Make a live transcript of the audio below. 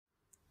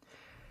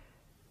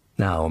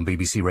Now on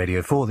BBC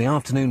Radio 4, the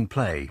afternoon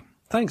play.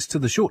 Thanks to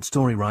the short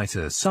story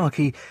writer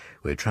Saki,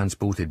 we're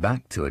transported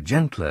back to a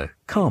gentler,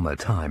 calmer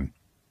time.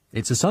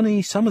 It's a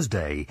sunny summer's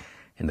day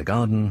in the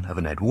garden of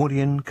an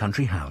Edwardian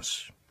country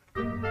house.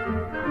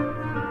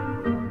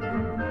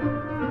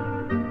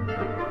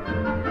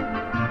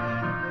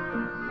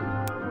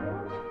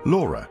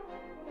 Laura,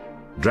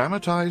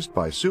 dramatised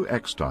by Sue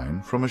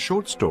Eckstein from a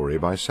short story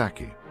by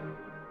Saki.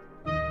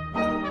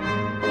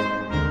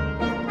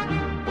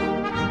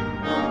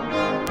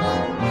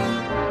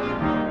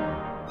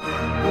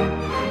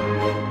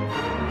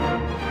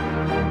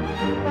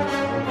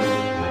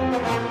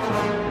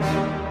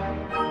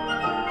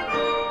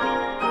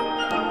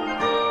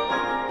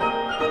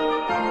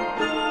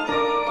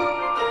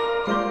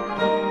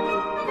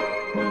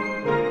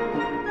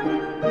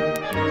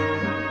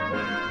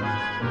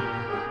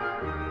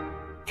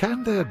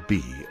 Can there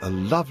be a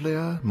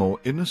lovelier, more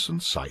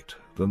innocent sight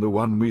than the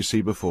one we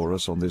see before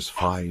us on this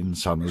fine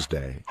summer's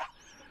day?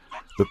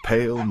 The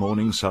pale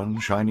morning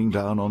sun shining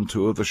down on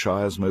two of the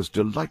Shire's most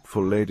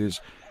delightful ladies,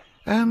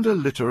 and a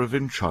litter of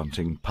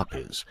enchanting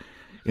puppies,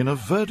 in a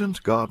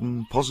verdant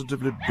garden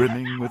positively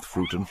brimming with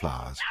fruit and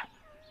flowers.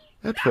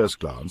 At first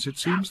glance it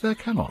seems there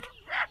cannot.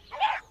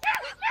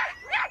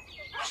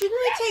 Shouldn't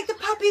we take the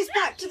puppies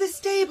back to the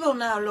stable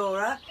now,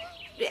 Laura?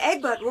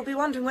 Egbert will be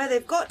wondering where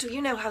they've got to. You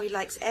know how he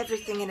likes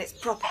everything in its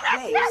proper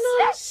place.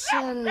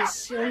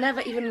 Nonsense. You'll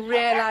never even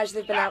realise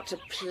they've been out to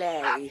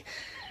play.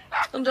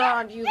 And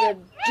aren't you the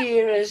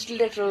dearest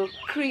little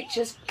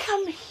creatures?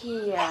 Come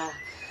here.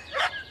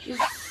 You've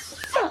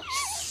such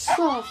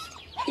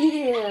soft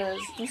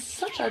ears and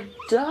such a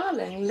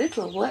darling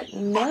little wet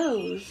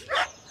nose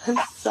and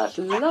such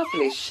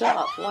lovely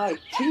sharp white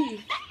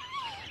teeth.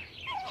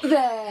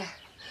 There.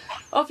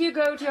 Off you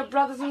go to your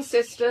brothers and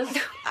sisters.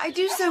 I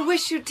do so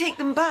wish you'd take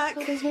them back.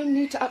 Well, there's no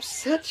need to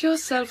upset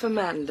yourself,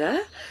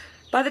 Amanda.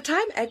 By the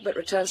time Egbert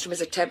returns from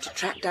his attempt to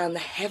track down the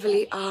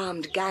heavily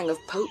armed gang of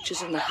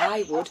poachers in the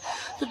high wood,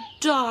 the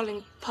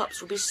darling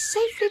pups will be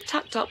safely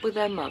tucked up with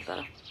their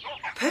mother.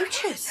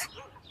 Poachers?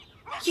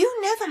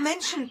 You never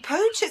mentioned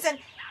poachers and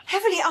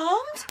heavily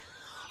armed?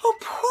 Oh,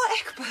 poor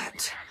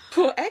Egbert.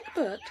 Poor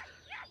Egbert?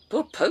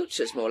 Poor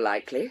poachers, more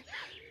likely.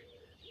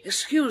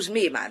 Excuse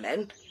me, my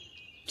men.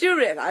 Do you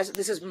realise that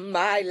this is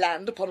my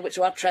land upon which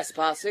you are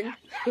trespassing?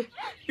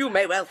 You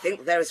may well think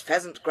that there is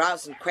pheasant,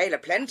 grouse and quail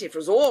aplenty for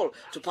us all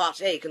to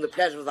partake in the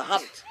pleasure of the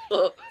hunt.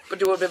 But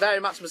you would be very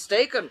much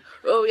mistaken.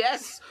 Oh,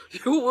 yes,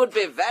 you would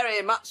be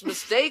very much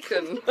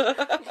mistaken.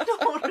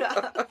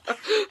 Laura!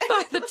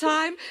 By the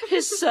time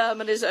his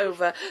sermon is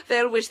over,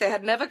 they'll wish they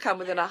had never come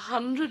within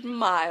 100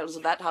 miles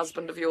of that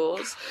husband of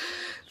yours.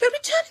 They'll be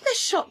turning their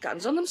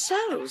shotguns on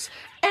themselves.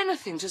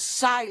 Anything to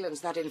silence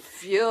that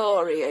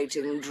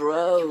infuriating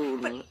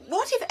drone. But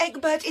what if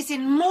Egbert is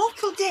in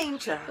mortal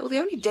danger? Oh, the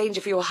only danger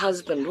for your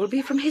husband will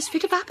be from his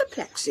fit of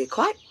apoplexy,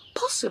 quite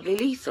possibly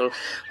lethal,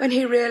 when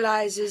he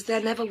realises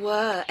there never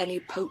were any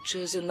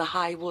poachers in the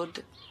high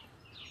wood.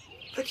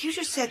 But you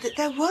just said that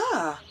there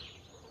were.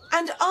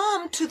 And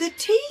armed to the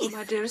teeth. Oh,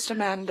 my dearest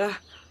Amanda,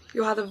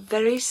 you are the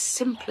very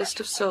simplest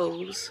of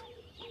souls.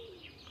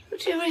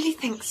 Do you really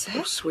think so?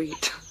 Oh,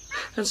 sweet.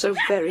 And so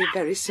very,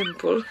 very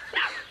simple.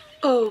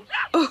 Oh,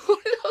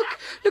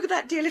 look at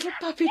that dear little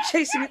puppy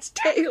chasing its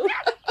tail.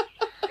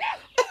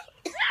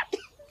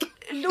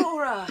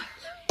 Laura,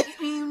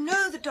 you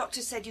know the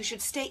doctor said you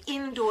should stay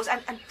indoors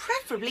and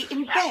preferably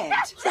in bed.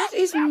 That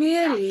is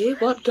merely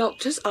what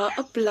doctors are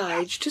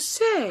obliged to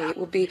say. It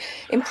would be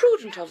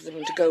imprudent of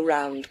them to go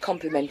round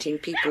complimenting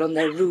people on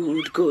their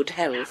rude good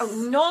health.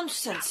 Oh,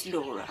 nonsense,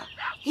 Laura.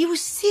 He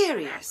was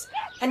serious.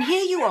 And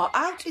here you are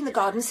out in the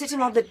garden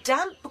sitting on the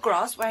damp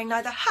grass wearing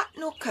neither hat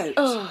nor coat.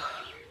 Oh.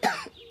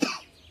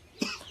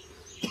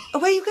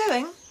 Where are you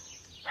going?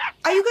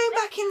 Are you going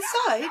back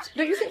inside?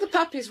 Don't you think the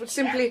puppies would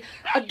simply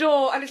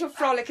adore a little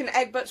frolic in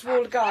Egbert's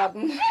walled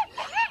garden?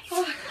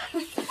 Oh,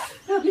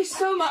 there'll be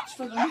so much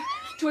for them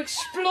to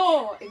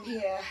explore in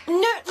here. No,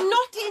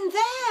 not in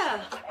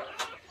there.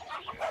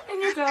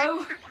 In you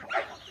go,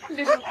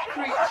 little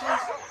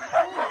creatures.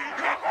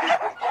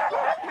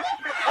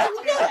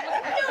 No.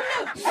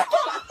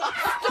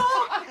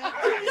 Stop.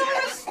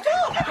 Laura,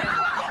 stop.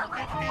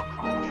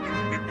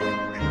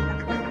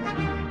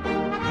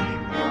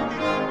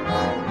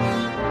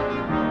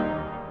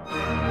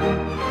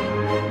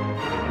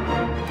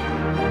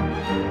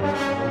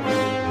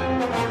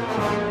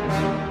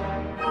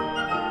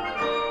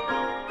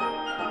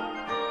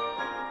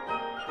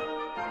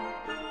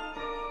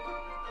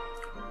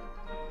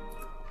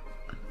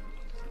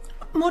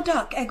 More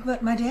duck,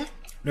 Egbert, my dear?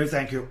 No,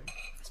 thank you.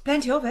 There's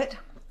plenty of it.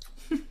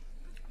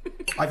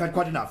 I've had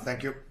quite enough,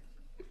 thank you.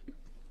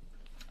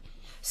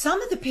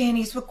 Some of the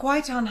peonies were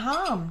quite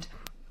unharmed.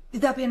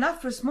 There'll be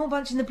enough for a small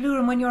bunch in the blue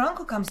room when your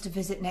uncle comes to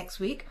visit next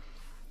week.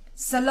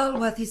 Sir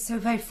Lulworth is so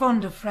very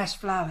fond of fresh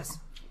flowers.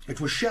 It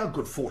was sheer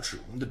good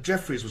fortune that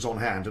Jeffreys was on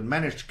hand and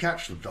managed to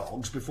catch the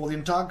dogs before the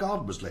entire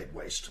garden was laid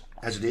waste.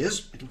 As it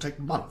is, it'll take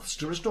months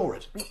to restore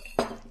it.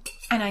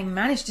 And I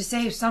managed to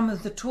save some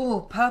of the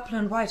tall purple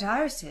and white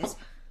irises.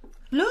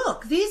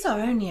 Look, these are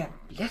only a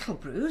little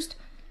bruised.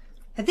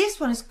 This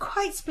one is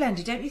quite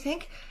splendid, don't you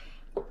think?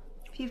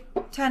 If you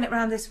turn it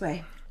round this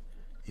way.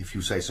 If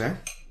you say so.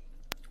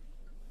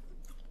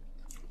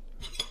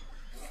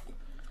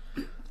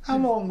 How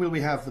long will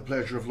we have the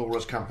pleasure of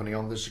Laura's company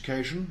on this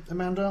occasion,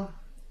 Amanda?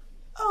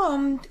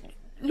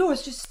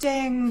 Laura's just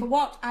staying... For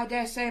what, I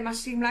dare say,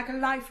 must seem like a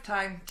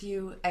lifetime to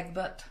you,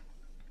 Egbert.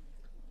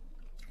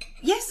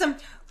 Yes,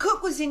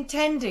 Cook was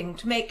intending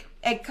to make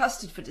egg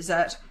custard for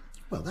dessert.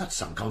 Well, that's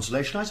some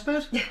consolation, I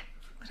suppose. But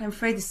I'm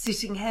afraid the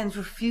sitting hens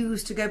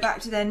refused to go back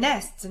to their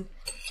nests, and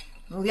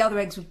all the other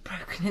eggs were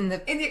broken in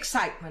the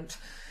excitement.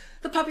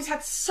 The puppies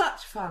had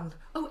such fun.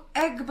 Oh,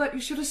 Egbert, you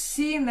should have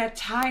seen their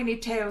tiny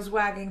tails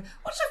wagging.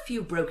 What's a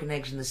few broken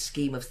eggs in the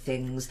scheme of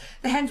things?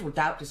 The hens will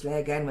doubtless lay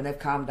again when they've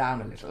calmed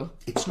down a little.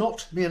 It's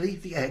not merely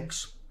the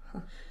eggs.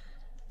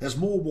 There's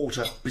more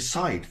water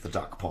beside the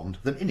duck pond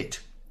than in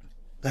it.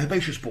 The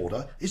herbaceous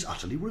border is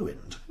utterly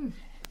ruined.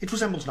 It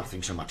resembles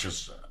nothing so much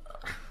as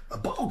a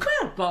bog.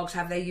 Well, bogs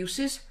have their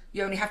uses.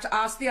 You only have to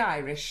ask the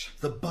Irish.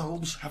 The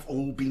bulbs have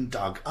all been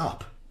dug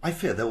up. I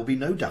fear there will be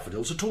no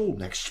daffodils at all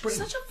next spring.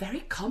 Such a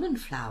very common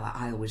flower,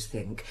 I always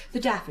think.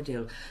 The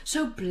daffodil.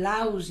 So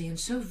blousy and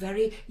so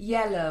very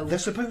yellow. They're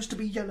supposed to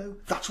be yellow.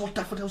 That's what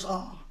daffodils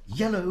are.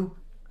 Yellow.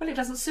 Well, it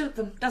doesn't suit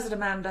them, does it,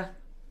 Amanda?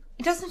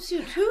 It doesn't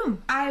suit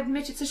whom? I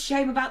admit it's a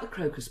shame about the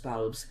crocus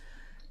bulbs.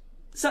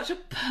 Such a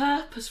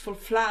purposeful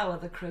flower,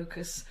 the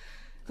crocus.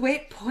 The way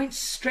it points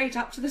straight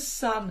up to the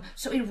sun,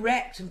 so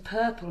erect and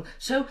purple,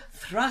 so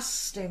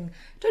thrusting.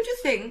 Don't you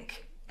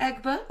think,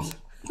 Egbert?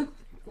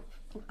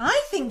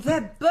 I think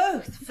they're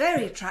both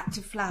very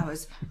attractive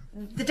flowers.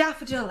 The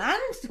daffodil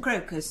and the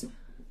crocus.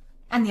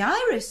 And the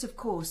iris, of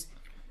course,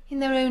 in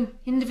their own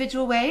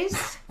individual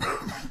ways.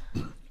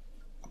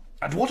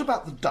 And what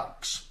about the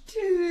ducks?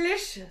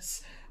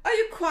 Delicious. Are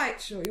you quite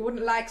sure you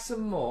wouldn't like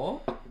some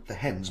more? The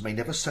hens may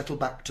never settle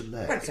back to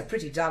lay. Well, it's a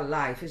pretty dull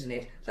life, isn't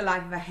it? The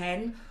life of a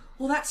hen.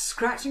 All that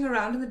scratching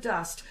around in the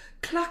dust,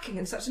 clucking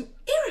in such an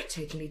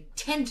irritatingly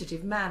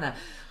tentative manner.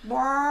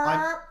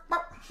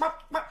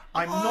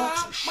 I'm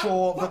not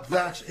sure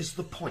that is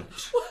the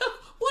point. Well,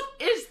 what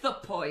is the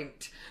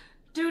point?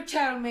 Do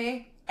tell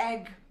me,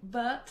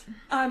 Egbert.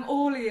 I'm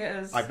all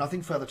ears. I've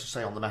nothing further to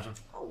say on the matter.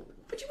 Oh,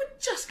 but you were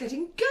just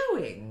getting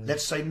going.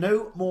 Let's say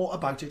no more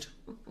about it.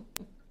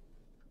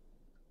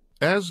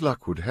 As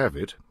luck would have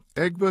it,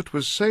 Egbert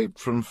was saved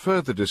from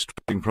further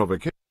distressing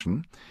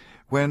provocation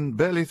when,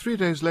 barely 3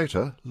 days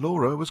later,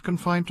 Laura was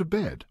confined to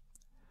bed.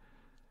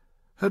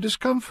 Her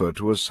discomfort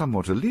was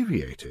somewhat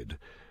alleviated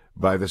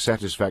by the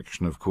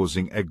satisfaction of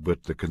causing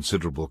Egbert the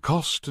considerable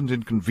cost and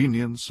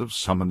inconvenience of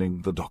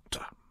summoning the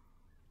doctor.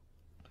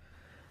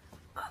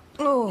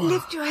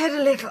 Lift your head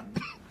a little.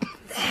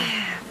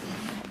 There.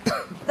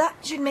 That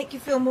should make you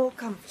feel more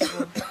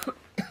comfortable.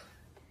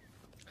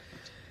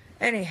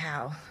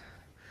 Anyhow,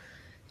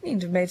 you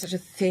needn't have made such a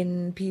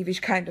thin, peevish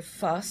kind of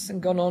fuss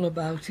and gone on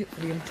about it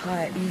for the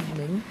entire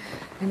evening,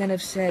 and then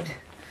have said,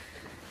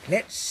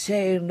 "Let's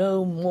say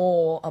no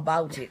more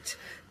about it,"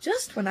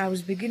 just when I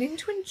was beginning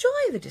to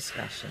enjoy the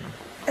discussion.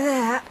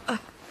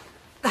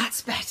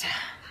 That's better.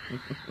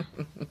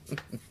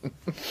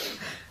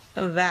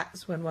 And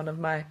that's when one of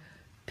my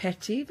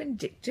petty,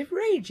 vindictive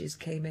rages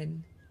came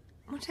in.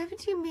 Whatever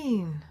do you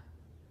mean?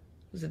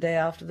 It was the day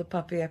after the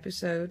puppy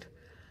episode.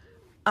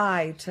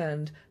 I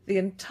turned the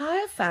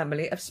entire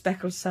family of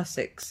speckled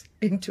Sussex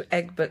into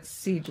Egbert's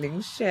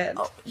seedling shed.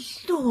 Oh,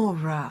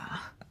 Laura,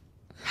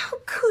 how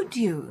could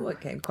you? Oh,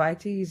 it came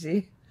quite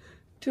easy.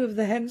 2 of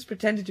the hens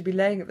pretended to be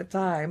laying at the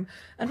time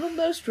and were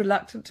most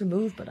reluctant to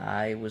move, but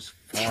I was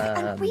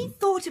firm. And we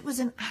thought it was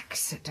an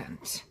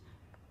accident.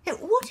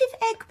 What if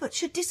Egbert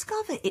should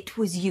discover it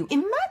was you?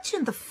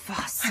 Imagine the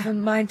fuss. I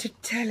haven't mind to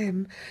tell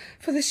him,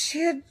 for the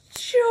sheer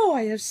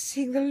joy of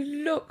seeing the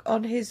look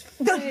on his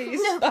face.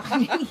 No,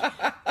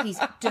 please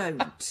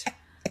don't.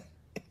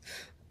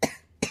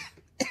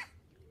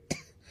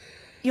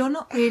 You're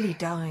not really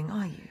dying,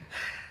 are you?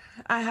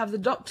 I have the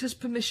doctor's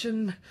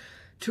permission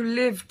to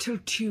live till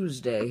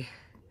Tuesday.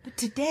 But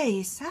today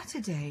is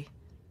Saturday.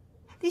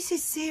 This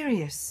is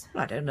serious.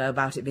 I don't know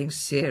about it being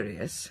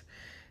serious.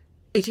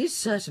 It is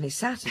certainly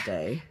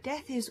Saturday.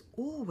 Death is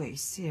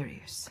always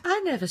serious.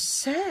 I never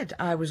said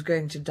I was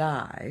going to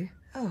die.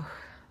 Oh.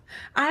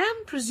 I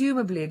am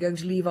presumably going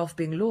to leave off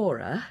being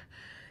Laura,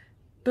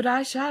 but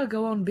I shall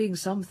go on being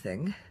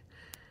something.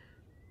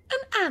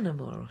 An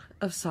animal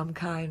of some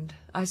kind,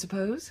 I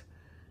suppose.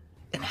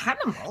 An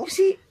animal? You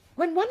see,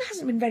 when one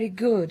hasn't been very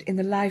good in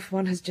the life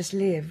one has just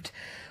lived,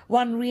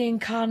 one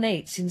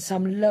reincarnates in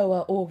some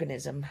lower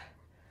organism.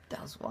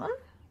 Does one?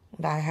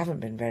 And I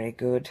haven't been very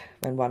good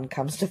when one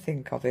comes to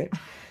think of it.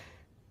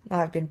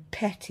 I've been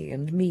petty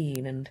and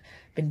mean and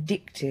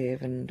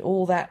vindictive and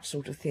all that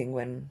sort of thing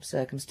when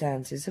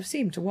circumstances have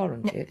seemed to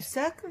warrant it.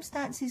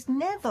 Circumstances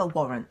never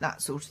warrant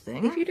that sort of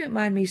thing. If you don't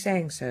mind me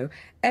saying so,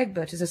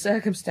 Egbert is a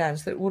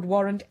circumstance that would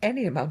warrant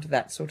any amount of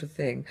that sort of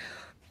thing.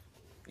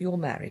 You're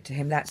married to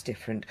him, that's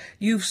different.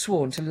 You've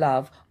sworn to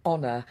love,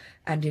 honour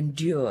and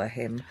endure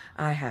him.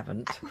 I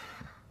haven't.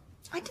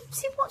 I don't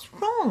see what's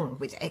wrong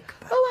with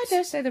Egbert. Oh, I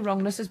dare say the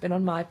wrongness has been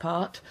on my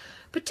part,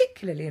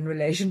 particularly in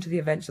relation to the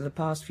events of the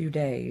past few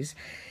days.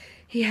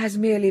 He has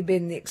merely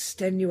been the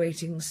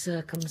extenuating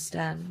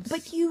circumstance.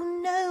 But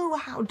you know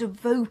how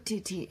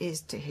devoted he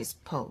is to his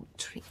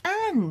poultry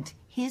and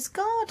his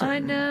garden. I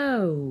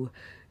know.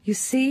 You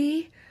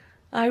see,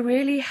 I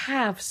really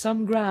have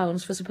some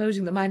grounds for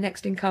supposing that my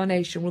next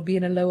incarnation will be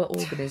in a lower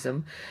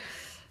organism.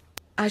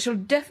 I shall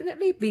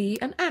definitely be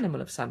an animal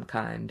of some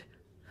kind.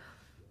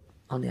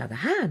 On the other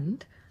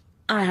hand,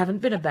 I haven't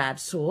been a bad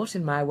sort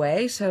in my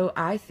way, so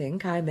I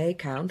think I may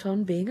count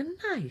on being a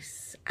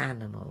nice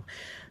animal.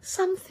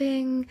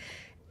 Something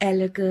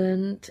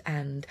elegant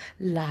and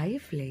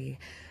lively,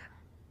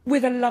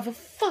 with a love of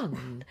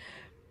fun.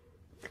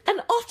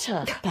 An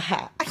otter,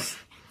 perhaps.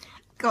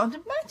 Can't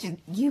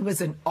imagine you as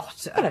an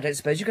otter. Well, I don't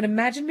suppose you can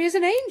imagine me as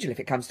an angel if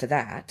it comes to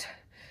that.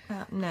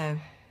 No,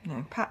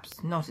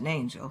 perhaps not an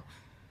angel.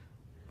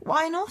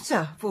 Why an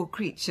otter, poor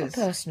creatures?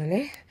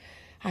 Personally,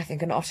 I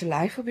think an otter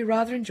life would be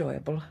rather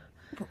enjoyable.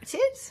 What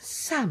is?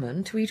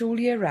 Salmon to eat all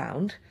year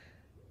round,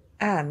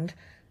 and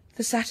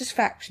the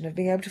satisfaction of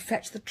being able to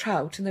fetch the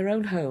trout in their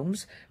own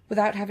homes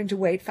without having to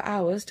wait for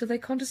hours till they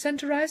condescend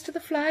to rise to the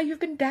fly you've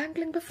been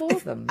dangling before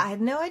them. I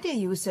had no idea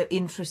you were so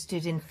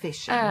interested in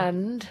fishing.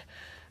 And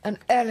an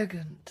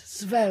elegant,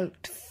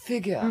 svelte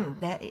figure.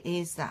 There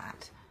is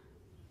that.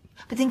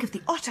 But think of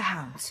the otter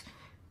hounds.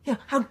 You know,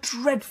 how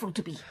dreadful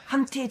to be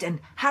hunted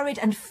and harried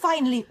and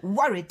finally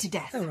worried to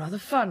death. Oh, rather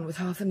fun with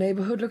half the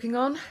neighbourhood looking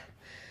on.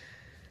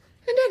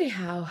 And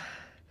anyhow,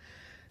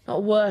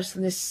 not worse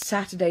than this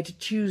Saturday to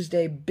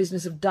Tuesday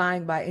business of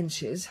dying by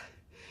inches.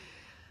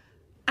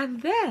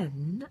 And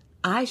then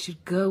I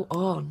should go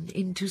on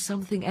into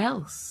something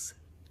else.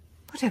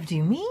 Whatever do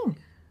you mean?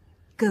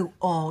 Go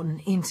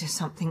on into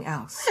something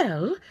else?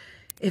 Well,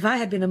 if I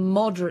had been a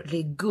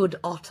moderately good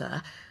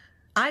otter,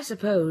 I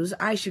suppose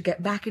I should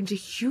get back into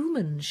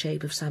human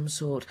shape of some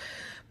sort.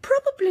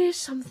 Probably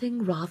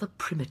something rather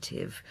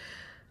primitive.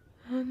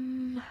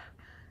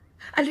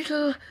 A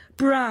little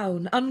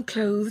brown,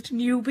 unclothed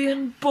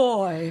Nubian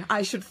boy,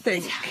 I should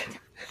think.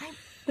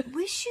 I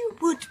wish you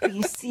would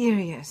be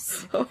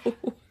serious. Oh.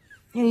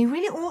 Yeah, you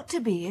really ought to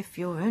be if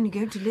you're only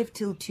going to live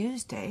till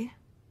Tuesday.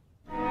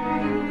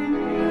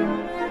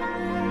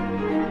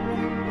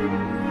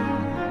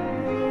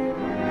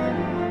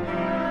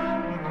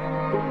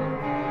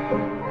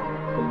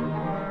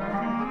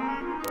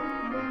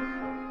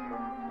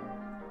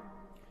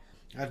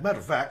 As a matter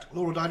of fact,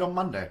 Laura died on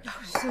Monday.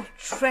 Oh, so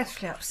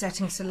dreadfully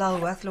upsetting, Sir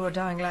Lulworth, Laura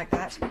dying like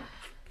that.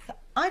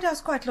 I'd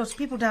asked quite a lot of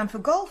people down for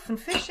golf and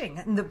fishing,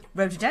 and the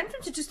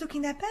rhododendrons are just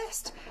looking their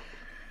best.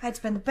 I'd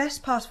spent the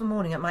best part of a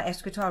morning at my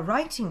escritoire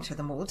writing to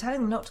them all,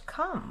 telling them not to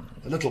come.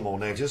 A little more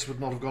notice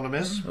would not have gone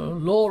amiss.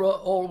 Laura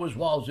always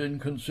was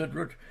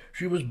inconsiderate.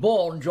 She was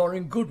born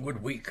during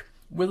Goodwood week,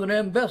 with an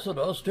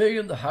ambassador staying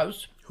in the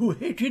house who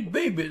hated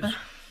babies.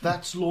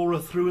 That's Laura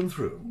through and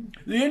through.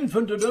 The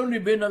infant had only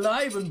been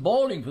alive and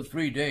bawling for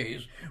 3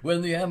 days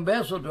when the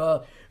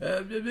ambassador,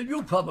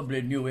 you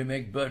probably knew him,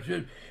 Egbert,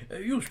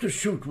 used to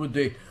shoot with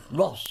the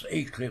Ross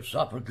Aycliffes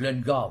up at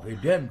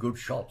Glengarvey. Damn good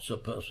shot, Sir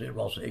Percy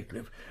Ross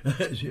Aycliffe.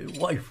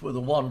 Wife with a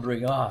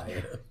wandering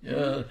eye.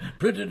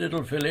 Pretty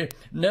little filly.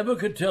 Never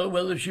could tell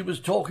whether she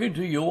was talking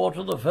to you or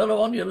to the fellow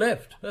on your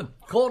left.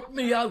 Caught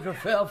me out a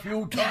fair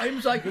few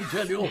times, I can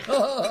tell you.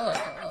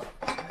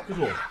 Good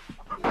Lord.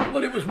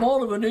 Well, it was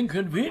more of an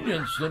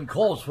inconvenience than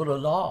cause for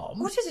alarm.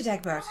 What is it,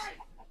 Egbert?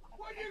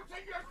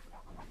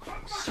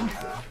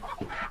 Something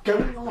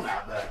going on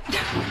out there.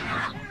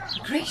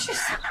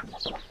 Gracious.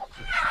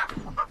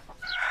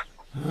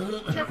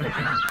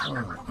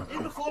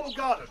 In the formal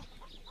garden.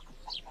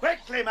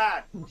 Quickly,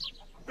 man!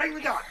 Bring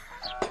the gun!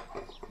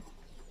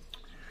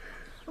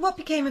 What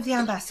became of the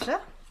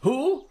ambassador?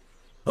 Who?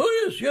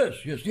 Oh,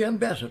 yes, the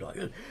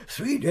ambassador.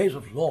 3 days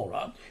of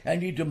Laura,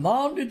 and he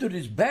demanded that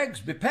his bags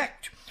be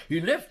packed. He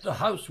left the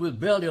house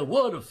with barely a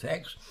word of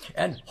thanks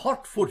and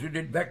hot-footed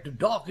it back to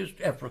darkest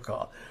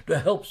Africa to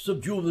help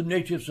subdue the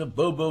natives of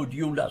Bobo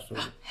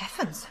Dioulasso.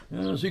 Heavens.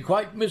 Yes, he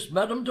quite missed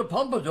Madame de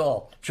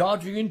Pompadour,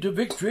 charging into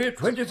victory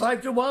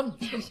 25 to 1.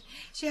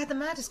 She had the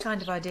maddest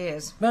kind of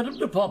ideas. Madame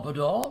de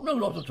Pompadour? No,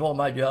 not at all,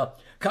 my dear.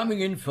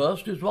 Coming in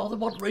first is rather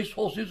what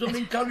racehorses are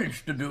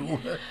encouraged to do.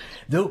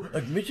 Though,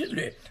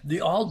 admittedly,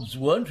 the odds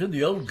weren't in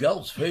the old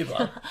gal's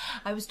favour.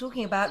 I was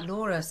talking about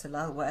Laura, Sir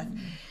Lulworth.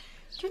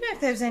 Do you know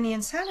if there's any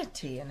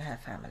insanity in her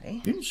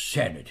family?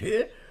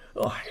 Insanity?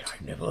 Oh,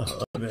 I never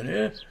heard of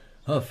any.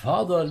 Her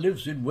father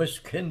lives in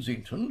West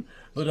Kensington,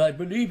 but I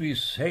believe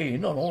he's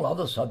sane on all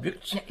other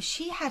subjects. No,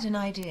 she had an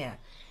idea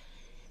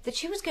that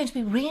she was going to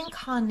be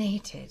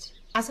reincarnated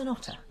as an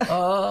otter.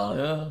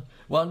 Yeah.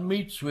 One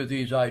meets with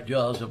these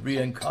ideas of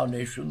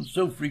reincarnation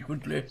so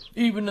frequently,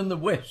 even in the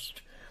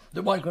West,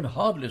 that one can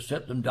hardly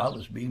set them down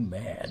as being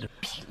mad.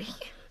 Really?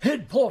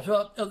 Head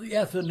porter of the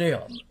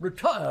Athenaeum,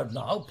 retired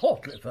now,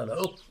 portly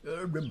fellow,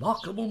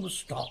 remarkable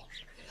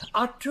moustache,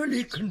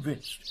 utterly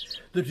convinced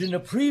that in a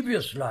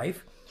previous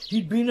life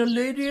he'd been a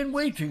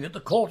lady-in-waiting at the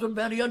court of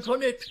Marie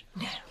Antoinette.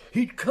 No.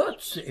 He'd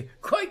curtsy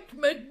quite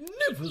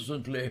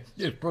magnificently,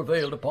 if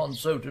prevailed upon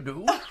so to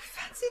do. Oh,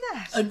 fancy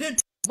that. And then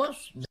you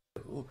must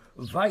know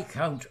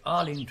Viscount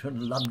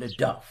Arlington Lumley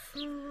Duff.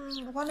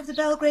 One of the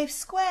Belgrave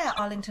Square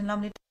Arlington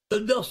Lumley.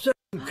 The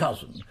second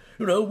cousin,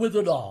 with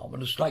an arm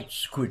and a slight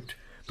squint.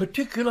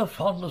 Particular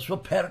fondness for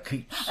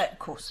parakeets. Of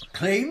course.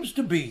 Claims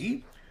to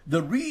be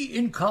the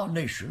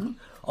reincarnation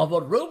of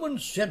a Roman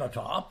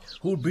senator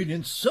who'd been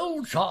in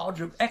sole charge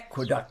of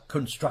aqueduct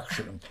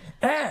construction,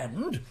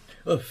 and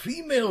a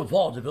female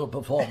vaudeville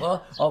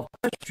performer of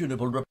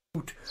questionable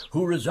repute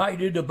who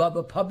resided above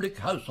a public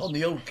house on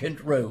the Old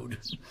Kent Road.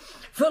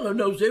 Fellow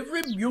knows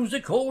every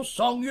music hall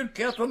song you'd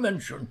care to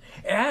mention,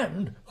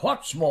 and,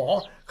 what's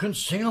more, can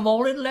sing 'em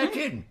all in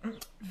Latin.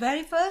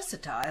 Very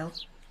versatile.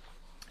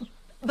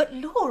 But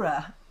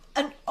Laura,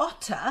 an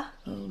otter?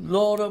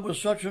 Laura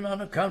was such an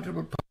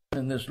unaccountable person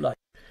in this life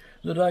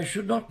that I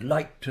should not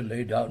like to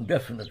lay down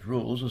definite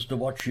rules as to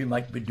what she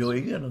might be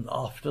doing in an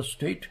after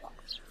state.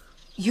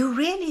 You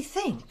really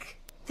think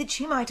that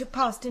she might have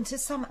passed into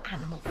some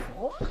animal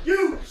form?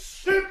 You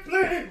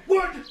simply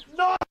would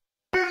not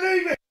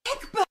believe it!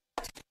 Egbert!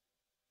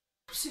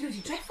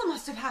 Absolutely dreadful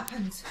must have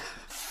happened.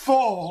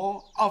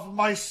 4 of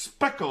my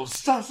speckles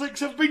Sussex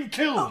have been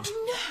killed.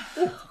 Oh,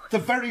 no! The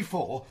very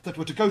 4 that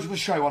were to go to the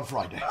show on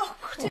Friday. Oh,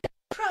 what a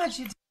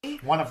tragedy.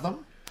 One of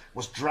them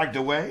was dragged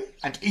away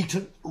and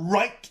eaten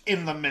right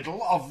in the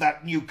middle of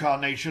that new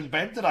carnation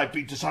bed that I've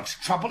been to such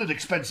trouble and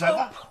expense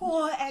over. Oh,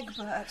 poor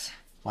Egbert.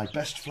 My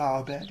best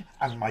flower bed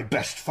and my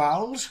best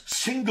fowls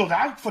singled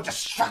out for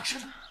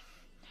destruction.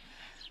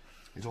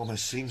 It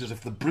almost seems as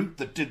if the brute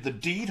that did the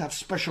deed had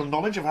special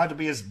knowledge of how to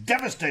be as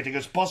devastating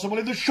as possible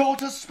in the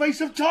shortest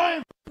space of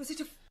time. Was it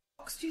a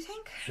fox, do you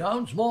think?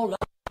 Sounds more like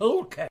a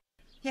polecat.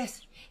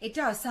 Yes, it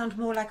does sound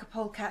more like a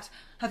polecat.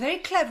 How very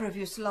clever of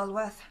you, Sir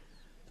Lulworth.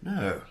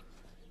 No.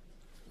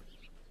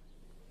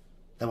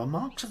 There were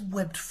marks of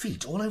webbed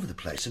feet all over the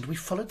place, and we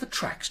followed the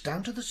tracks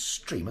down to the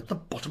stream at the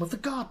bottom of the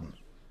garden.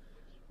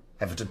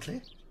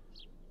 Evidently,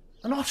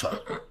 an otter.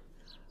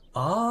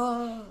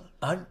 Ah,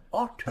 an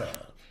otter.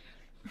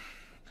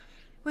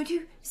 Would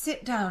you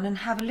sit down and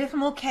have a little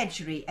more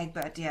kedgeree,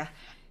 Egbert, dear?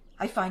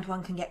 I find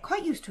one can get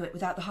quite used to it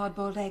without the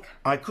hard-boiled egg.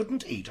 I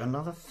couldn't eat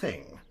another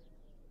thing.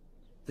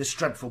 This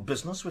dreadful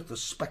business with the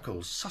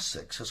speckled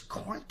Sussex has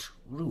quite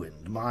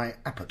ruined my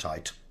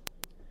appetite.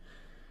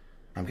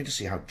 I'm going to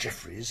see how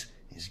Jeffries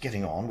is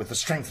getting on with the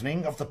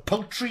strengthening of the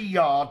poultry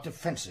yard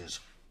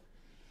defences.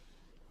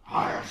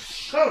 I'll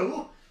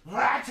show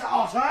that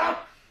otter!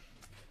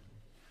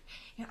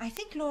 I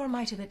think Laura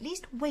might have at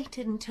least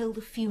waited until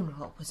the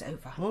funeral was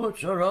over. Oh,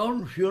 it's her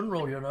own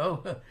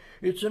funeral,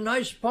 It's a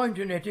nice point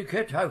in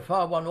etiquette how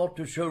far one ought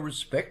to show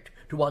respect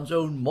to one's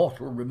own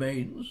mortal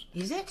remains.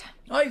 Is it?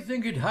 I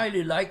think it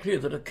highly likely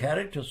that a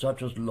character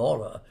such as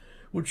Laura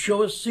would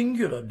show a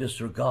singular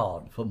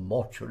disregard for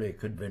mortuary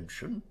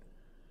convention.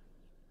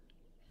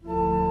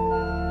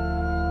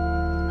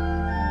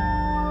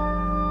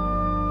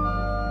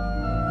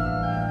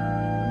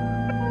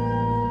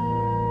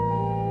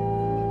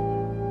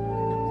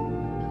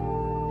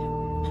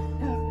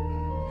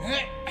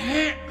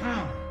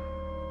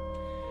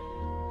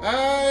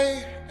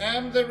 I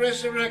am the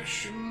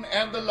resurrection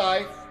and the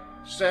life,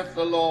 saith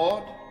the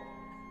Lord.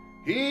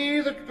 He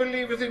that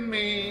believeth in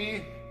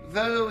me,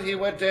 though he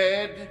were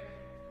dead,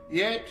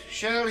 yet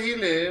shall he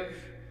live.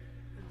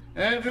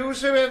 And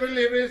whosoever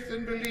liveth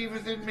and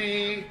believeth in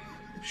me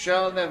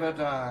shall never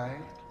die.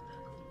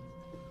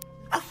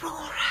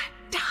 Aurora,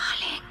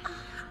 darling,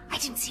 I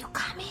didn't see you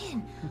come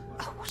in.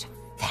 Oh, what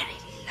a very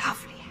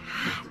lovely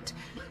hat.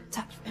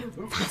 Such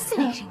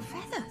fascinating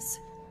feathers.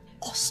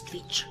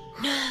 Ostrich?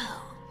 No.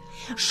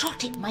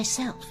 Shot it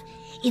myself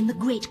in the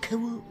Great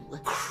Karoo.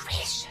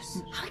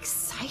 Gracious, how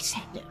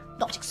exciting. No,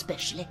 not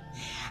especially.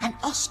 An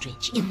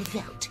ostrich in the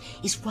veldt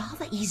is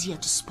rather easier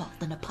to spot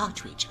than a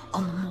partridge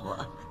on the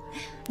moor.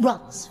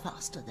 Runs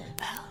faster, though.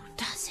 Oh,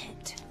 does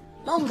it?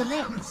 Longer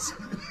legs.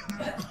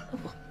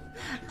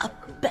 A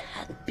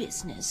bad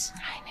business.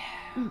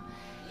 I know.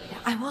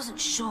 I wasn't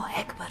sure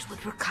Egbert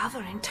would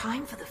recover in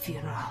time for the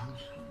funeral.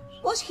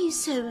 Was he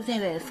so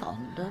very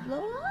fond of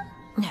Laura?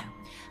 No,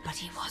 but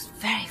he was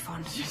very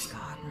fond of his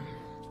garden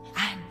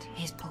and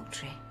his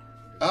poultry.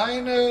 I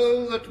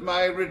know that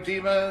my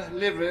Redeemer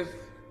liveth,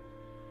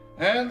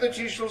 and that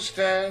he shall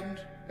stand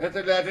at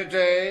the latter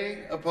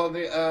day upon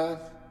the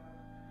earth.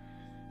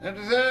 And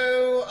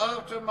though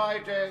after my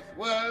death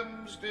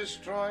worms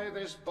destroy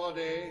this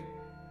body,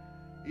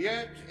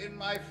 yet in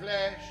my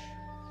flesh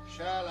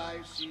shall I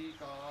see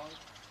God.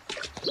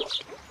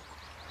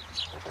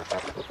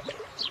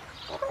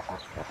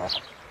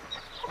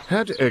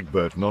 Had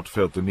Egbert not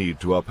felt the need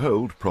to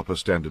uphold proper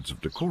standards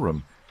of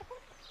decorum,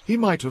 he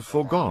might have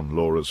foregone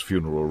Laura's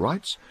funeral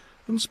rites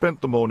and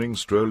spent the morning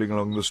strolling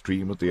along the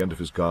stream at the end of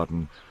his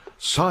garden,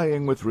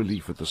 sighing with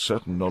relief at the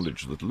certain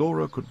knowledge that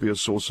Laura could be a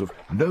source of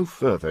no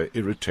further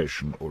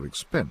irritation or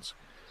expense.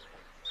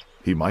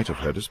 He might have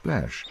heard a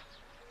splash.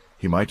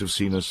 He might have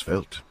seen a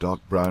svelte,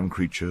 dark-brown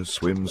creature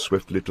swim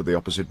swiftly to the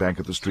opposite bank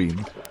of the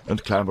stream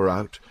and clamber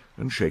out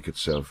and shake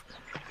itself,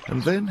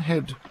 and then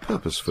head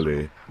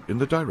purposefully in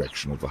the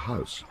direction of the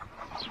house.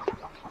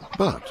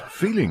 But,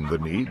 feeling the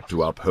need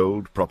to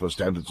uphold proper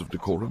standards of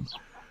decorum,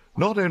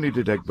 not only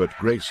did Egbert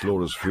grace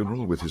Laura's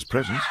funeral with his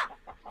presence,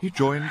 he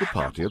joined the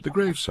party at the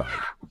graveside.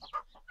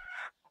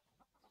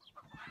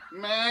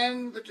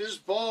 Man that is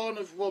born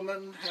of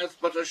woman hath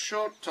but a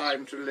short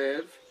time to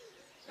live,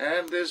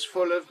 and is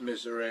full of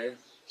misery.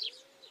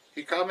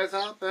 He cometh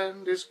up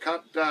and is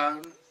cut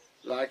down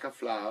like a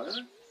flower.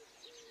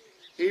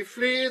 He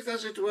fleeth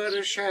as it were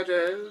a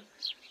shadow,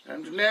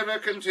 and never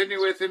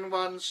continueth in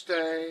one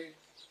stay.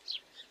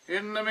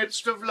 In the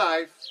midst of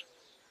life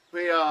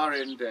we are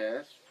in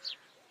death.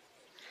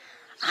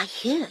 I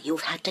hear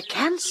you've had to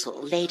cancel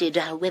Lady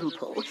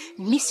Dalrymple,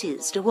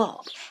 Mrs. de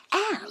Wop,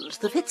 and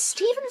the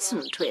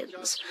Fitzstephenson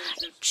twins.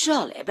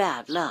 Jolly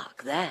bad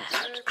luck,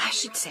 that. I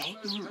should say.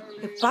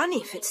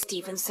 Bunny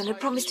Fitzstephenson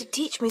had promised to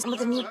teach me some of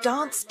the new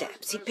dance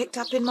steps he'd picked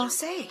up in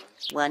Marseille.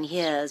 One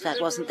hears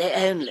that wasn't the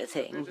only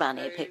thing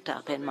Bunny picked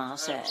up in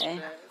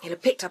Marseille. He'll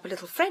have picked up a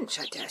little French,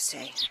 I dare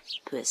say.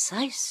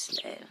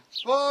 Precisely.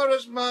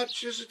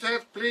 Forasmuch as it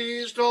hath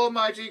pleased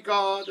Almighty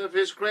God of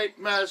his great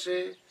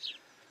mercy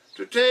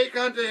to take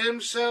unto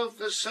himself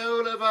the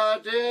soul of our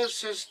dear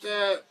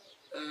sister,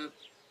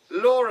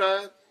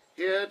 Laura,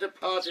 here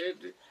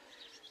departed,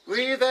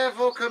 we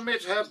therefore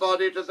commit her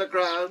body to the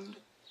ground,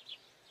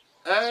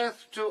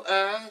 earth to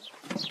earth,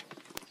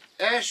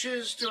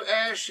 ashes to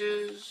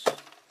ashes,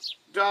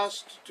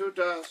 dust to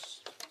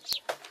dust,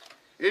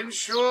 in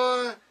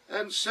sure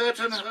and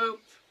certain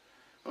hope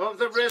of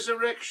the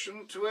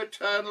resurrection to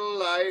eternal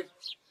life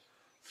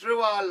through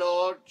our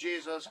Lord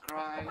Jesus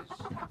Christ.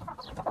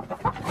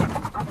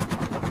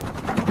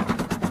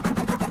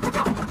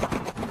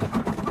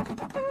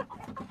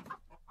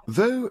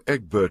 Though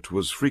Egbert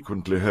was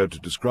frequently heard to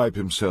describe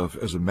himself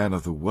as a man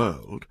of the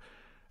world,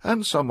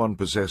 and someone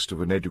possessed of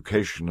an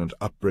education and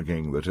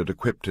upbringing that had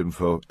equipped him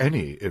for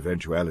any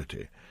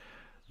eventuality,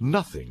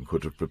 nothing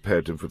could have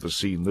prepared him for the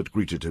scene that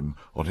greeted him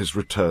on his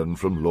return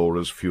from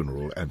Laura's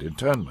funeral and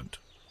interment.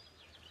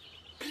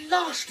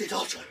 Blasted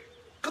otter!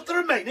 Got the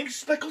remaining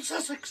speckled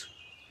Sussex.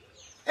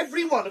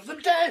 Every one of them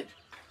dead.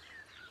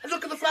 And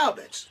look at the flower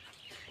beds.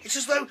 It's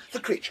as though the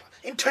creature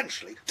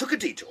intentionally took a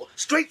detour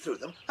straight through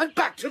them and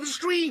back to the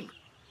stream.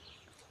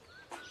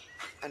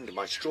 And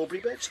my strawberry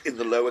beds in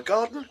the lower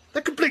garden,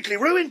 they're completely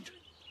ruined.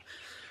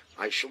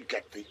 I shall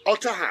get the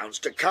otter hounds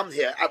to come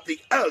here at the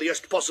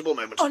earliest possible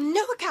moment. On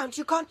no account,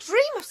 you can't dream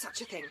of such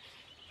a thing.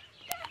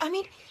 I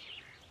mean,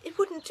 it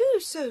wouldn't do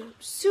so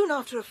soon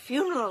after a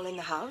funeral in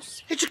the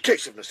house. It's a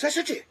case of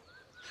necessity.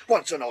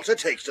 Once an otter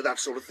takes to that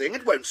sort of thing,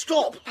 it won't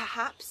stop.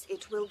 Perhaps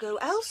it will go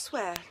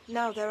elsewhere,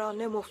 now there are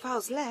no more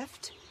fowls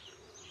left.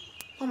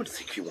 I would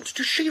think you wanted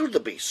to shield the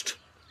beast.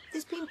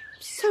 There's been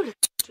so little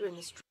water in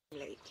the stream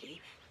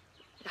lately.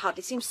 It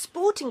hardly seems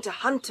sporting to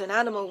hunt an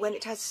animal when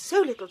it has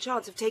so little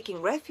chance of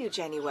taking refuge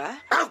anywhere.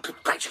 Oh,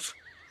 good gracious!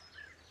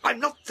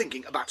 I'm not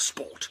thinking about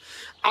sport.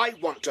 I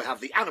want to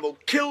have the animal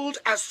killed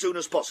as soon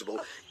as possible.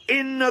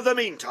 In the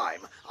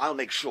meantime, I'll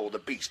make sure the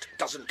beast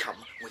doesn't come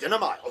within a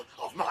mile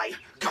of my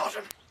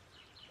garden.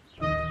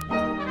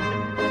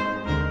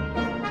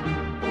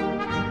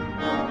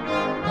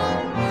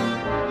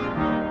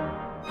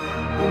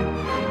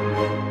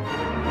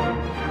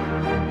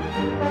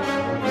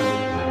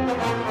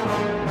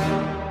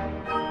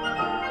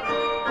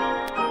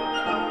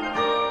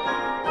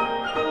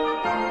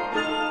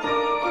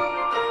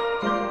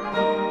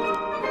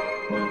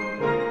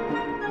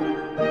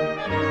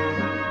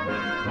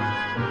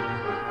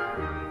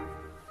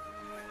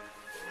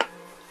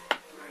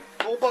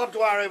 Barbed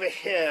wire over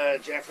here,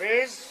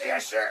 Jeffries.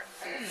 Yes, sir.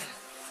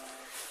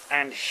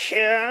 And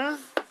here,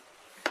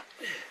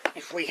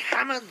 if we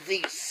hammer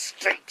these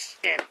stakes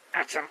in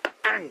at an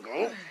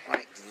angle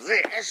like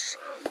this,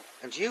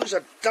 and use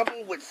a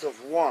double width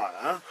of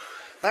wire,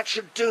 that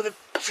should do the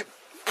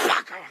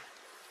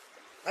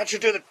That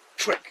should do the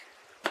trick.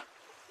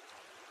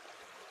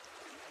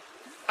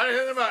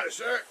 Anything the matter,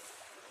 sir?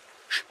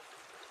 Shh.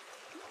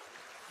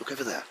 Look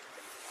over there.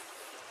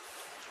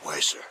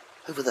 Where, sir?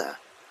 Over there.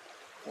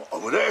 What,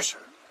 over there, sir?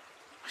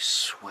 I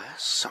swear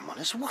someone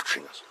is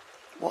watching us.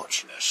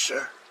 Watching us,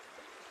 sir?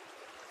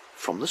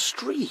 From the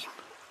stream.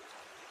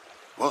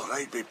 Well,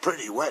 they'd be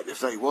pretty wet if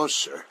they was,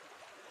 sir.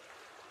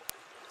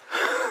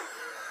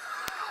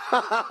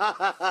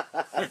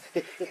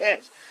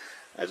 Yes,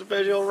 I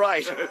suppose you're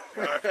right.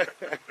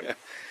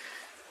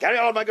 Carry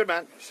on, my good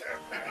man. Sir.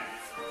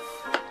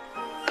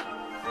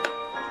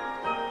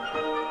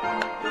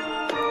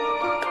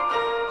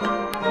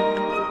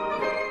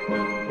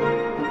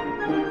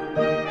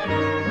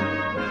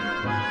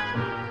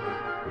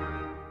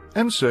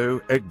 And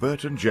so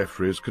Egbert and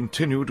Jeffries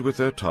continued with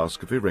their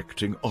task of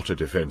erecting otter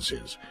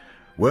defences,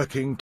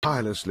 working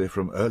tirelessly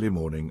from early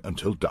morning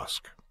until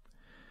dusk.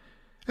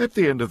 At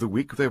the end of the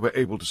week they were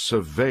able to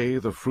survey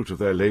the fruit of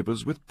their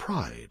labours with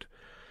pride,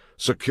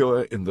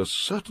 secure in the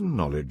certain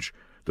knowledge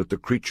that the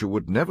creature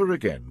would never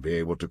again be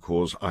able to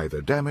cause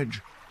either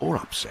damage or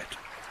upset.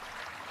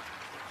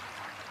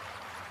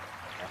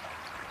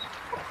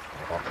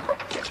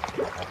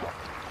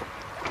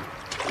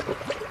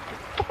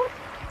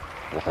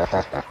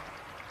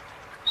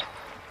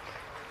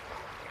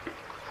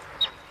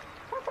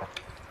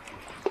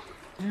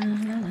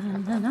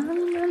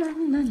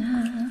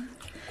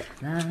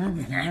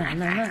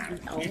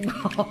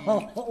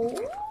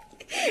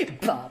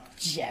 Bob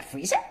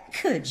Jeffries, how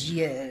could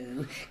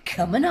you?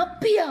 Coming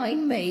up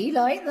behind me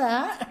like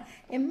that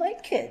in my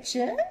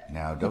kitchen?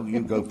 Now, don't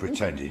you go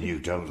pretending you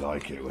don't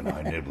like it when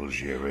I nibbles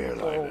your ear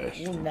like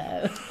this. Oh,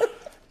 no.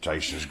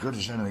 Tastes as good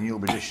as anything you'll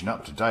be dishing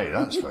up today,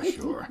 that's for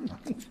sure.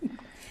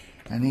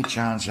 Any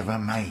chance of a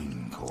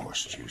main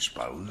course, do you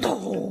suppose?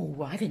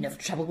 Oh, I've enough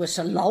trouble with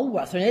Sir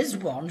Lulworth and his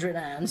wandering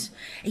hands.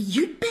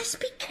 You'd best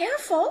be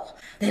careful.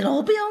 They'll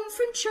all be home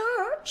from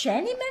church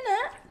any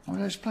minute. Well,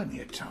 there's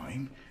plenty of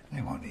time. They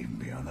won't even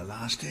be on the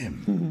last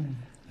hymn.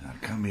 Now,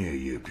 come here,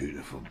 you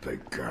beautiful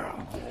big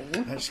girl.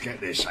 Let's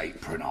get this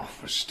apron off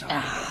for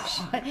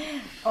starters.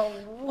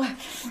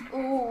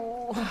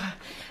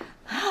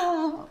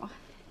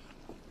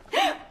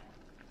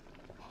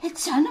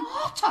 It's an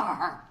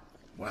otter.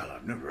 Well,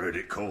 I've never heard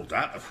it called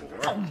that before.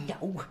 Oh,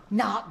 no,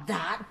 not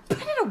that.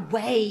 Put it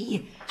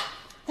away.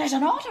 There's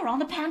an otter on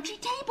the pantry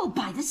table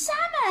by the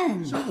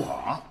salmon. So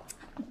what?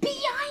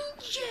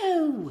 Behind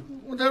you.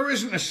 Well, there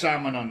isn't a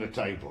salmon on the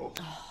table.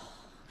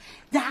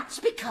 That's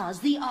because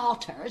the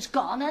otter's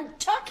gone and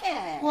took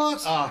it.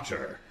 What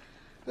otter?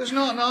 There's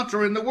not an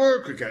otter in the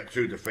world could get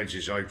through the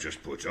fences I've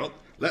just put up,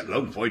 let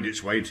alone find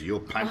its way into your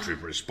pantry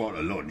for a spot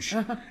of lunch.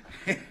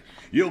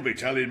 You'll be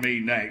telling me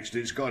next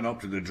it's gone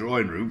up to the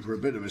drawing room for a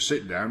bit of a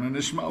sit-down and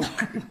a smoke.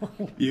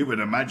 You've an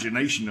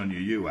imagination on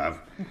you have.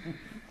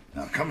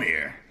 Now, come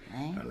here.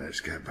 Now,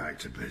 let's get back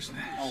to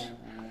business.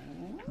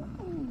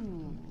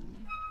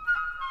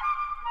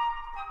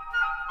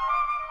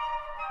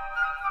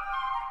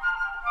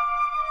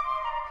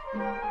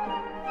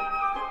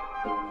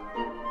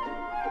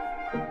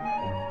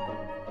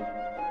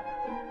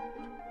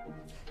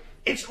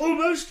 It's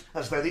almost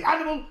as though the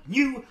animal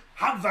knew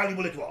how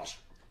valuable it was.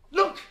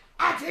 Look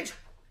at it!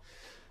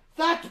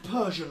 That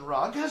Persian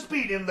rug has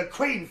been in the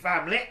Queen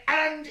family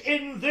and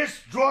in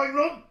this drawing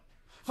room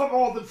for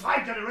more than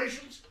 5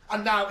 generations,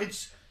 and now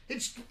it's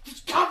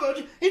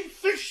covered in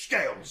fish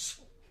scales.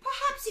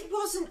 Perhaps it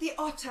wasn't the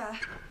otter.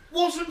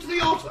 Wasn't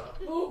the otter?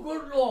 Oh,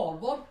 good Lord,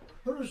 what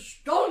an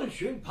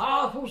astonishing,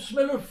 powerful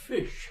smell of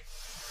fish.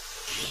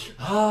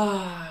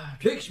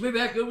 Takes me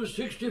back over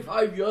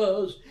 65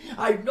 years.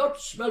 I've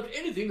not smelt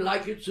anything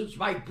like it since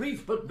my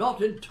brief but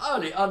not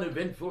entirely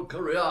uneventful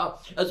career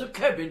as a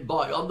cabin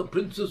boy on the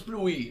Princess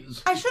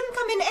Louise. I shouldn't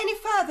come in any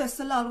further,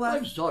 Sir Lulworth.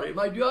 I'm sorry,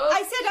 my dear.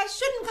 I said I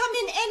shouldn't come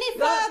in any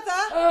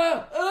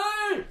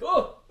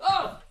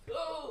further.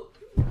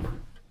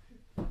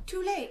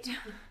 Too late.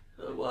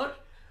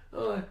 What?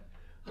 Oh,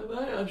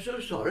 I'm so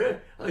sorry.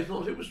 I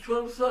thought it was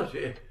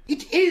 12:30.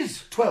 It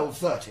is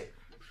 12:30.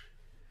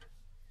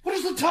 What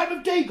has the time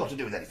of day got to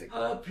do with anything?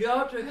 I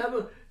appear to have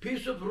a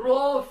piece of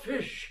raw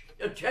fish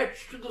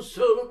attached to the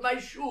sole of my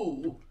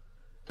shoe.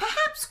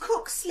 Perhaps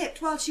Cook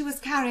slipped while she was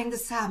carrying the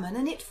salmon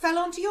and it fell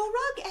onto your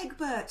rug,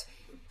 Egbert.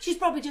 She's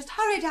probably just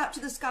hurried out to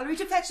the scullery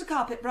to fetch the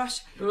carpet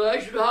brush. Well, I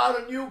should hire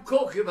a new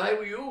cook if I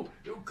were you.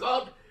 You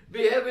can't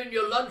be having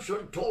your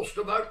luncheon tossed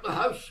about the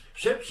house.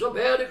 Sets a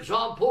bad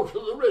example to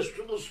the rest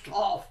of the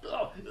staff.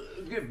 Now,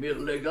 give me a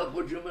leg up,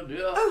 would you, my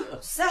dear? Oh,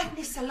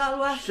 certainly, Sir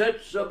Lulworth.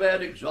 Sets a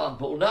bad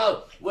example.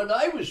 Now, when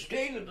I was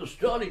staying at the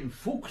Sterling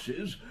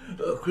Fuchs's,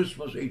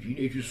 Christmas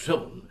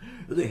 1887,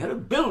 they had a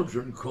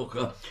Belgian cook,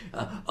 a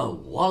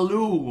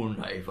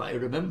Walloon, if I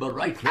remember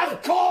rightly.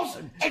 Of course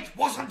it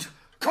wasn't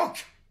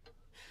Cook.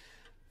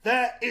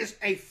 There is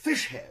a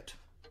fish head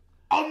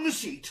on the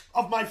seat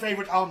of my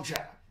favourite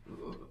armchair.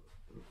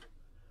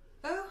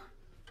 Oh,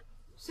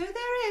 so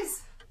there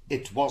is.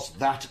 It was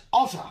that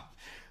otter.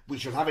 We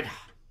shall have it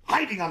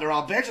hiding under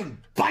our beds and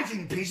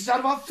biting pieces out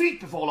of our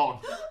feet before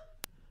long.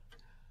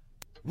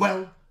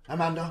 Well,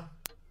 Amanda,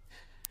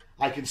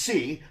 I can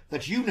see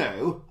that you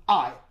know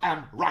I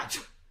am right.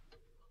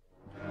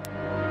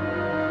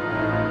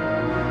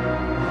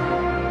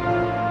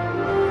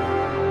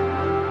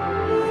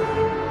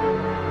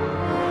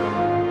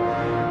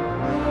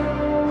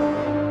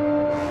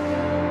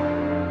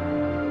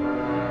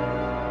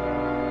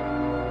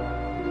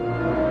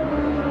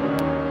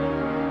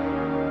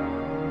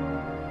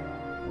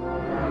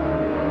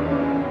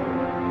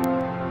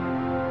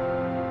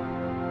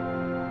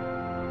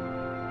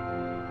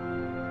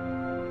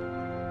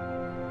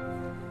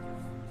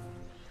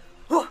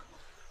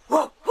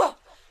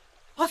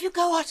 Off you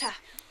go, Otter.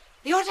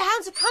 The otter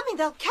hounds are coming.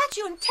 They'll catch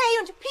you and tear you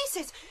into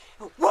pieces.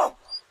 Whoa,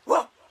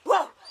 whoa,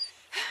 whoa.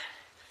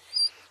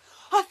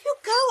 Off you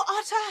go,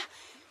 Otter.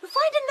 You'll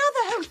find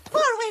another home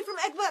far away from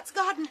Egbert's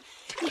garden.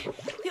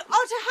 The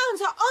otter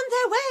hounds are on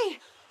their way.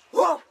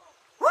 Whoa,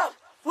 whoa,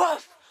 whoa.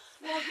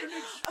 What an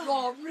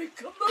extraordinary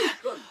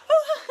commotion.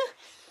 Oh,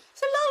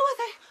 Sir Lulworth,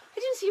 I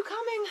didn't see you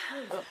coming.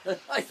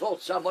 I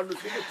thought someone was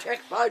being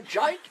attacked by a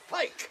giant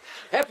pike.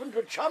 Happened to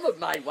a chum of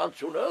mine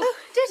once, you know. Oh,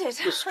 did it?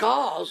 The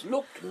scars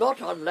looked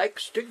not unlike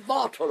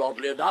stigmata,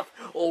 oddly enough,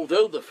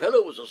 although the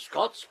fellow was a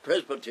Scots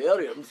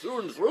Presbyterian through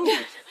and through.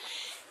 I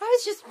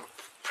was just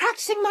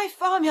practicing my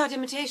farmyard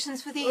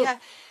imitations for the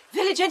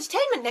village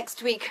entertainment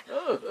next week.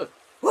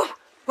 Woof,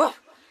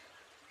 woof.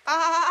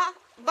 Ba,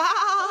 ba.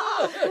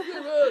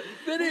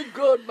 Very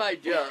good, my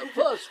dear.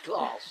 First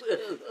class.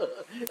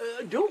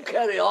 Do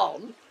carry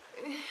on.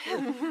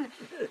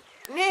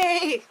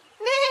 Nay,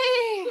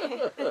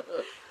 nay.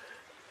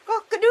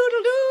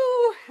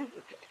 Cock-a-doodle-doo.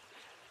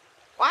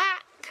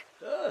 Quack.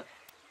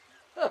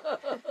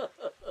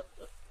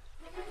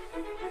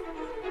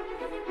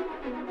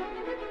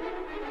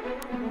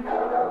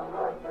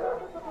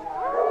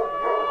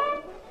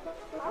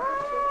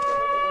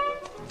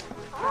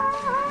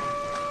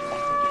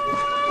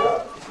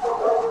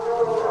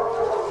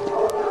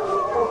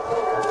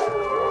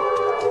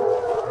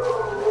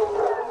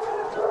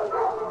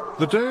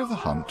 The day of the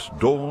hunt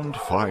dawned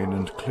fine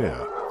and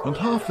clear, and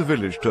half the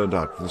village turned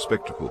out for the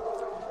spectacle.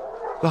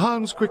 The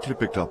hounds quickly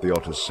picked up the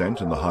otter's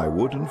scent in the high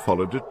wood and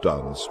followed it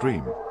down the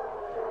stream.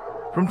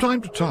 From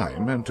time to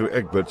time, and to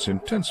Egbert's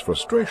intense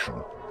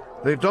frustration,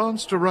 they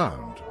danced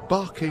around,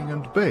 barking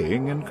and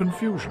baying in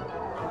confusion.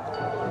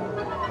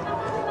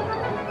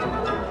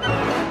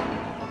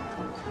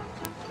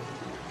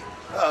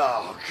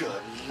 Oh,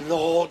 good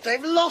Lord,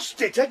 they've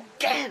lost it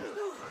again.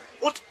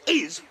 What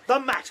is the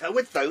matter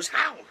with those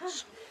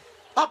hounds?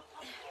 Up!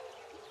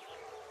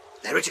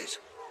 There it is,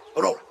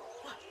 Aurora.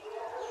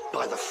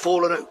 By the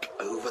fallen oak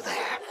over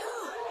there.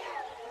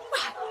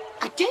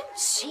 I don't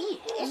see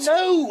it.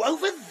 No,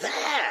 over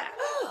there.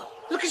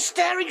 Look, it's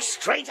staring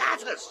straight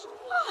at us.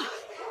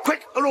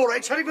 Quick, Aurora,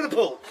 tell him with the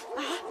pull.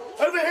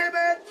 Over here,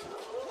 men.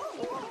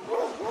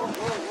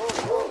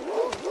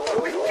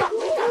 We've got to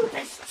go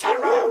this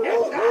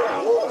surrounded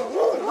now.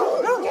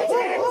 Get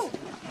it.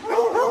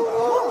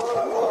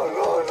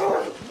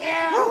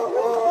 Yeah,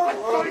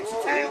 I've got its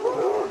tail.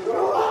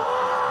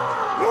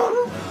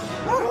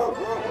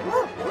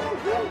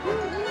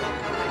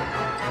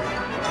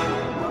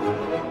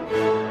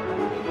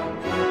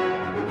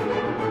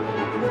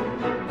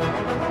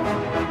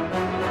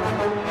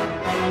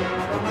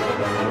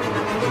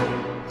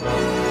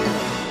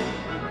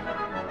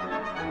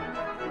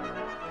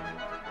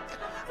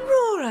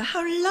 Aurora,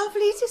 how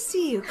lovely to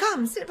see you.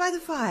 Come, sit by the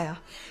fire.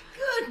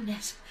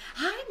 Goodness,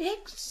 I'm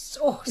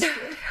exhausted.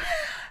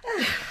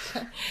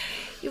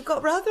 You've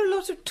got rather a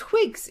lot of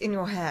twigs in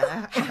your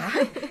hair.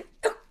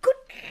 Oh,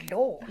 good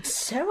Lord,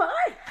 so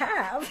I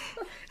have.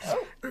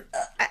 Oh,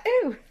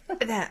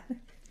 There.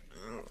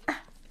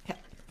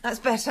 That's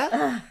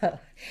better.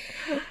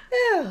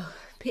 oh,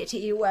 pity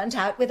you weren't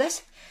out with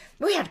us.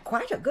 We had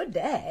quite a good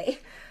day.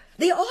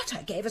 The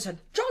otter gave us a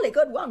jolly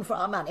good one for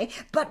our money,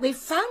 but we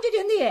found it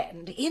in the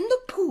end, in the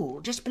pool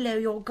just below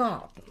your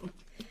garden.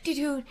 Did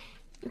you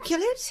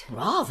kill it?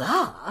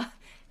 Rather.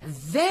 A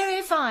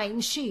very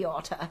fine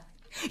she-otter.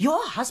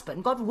 Your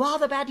husband got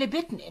rather badly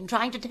bitten in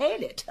trying to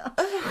tail it.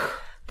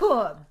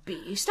 Poor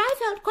beast, I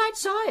felt quite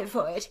sorry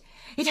for it.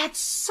 It had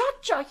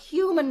such a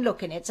human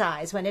look in its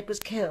eyes when it was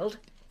killed.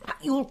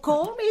 You'll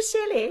call me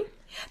silly,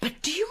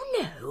 but do you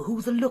know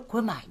who the look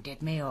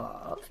reminded me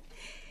of?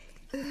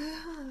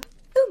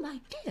 Oh, my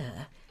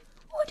dear,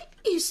 what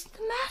is the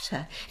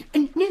matter?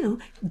 No,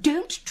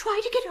 don't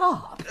try to get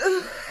up.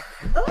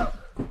 Oh.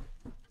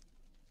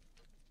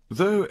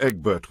 Though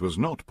Egbert was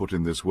not put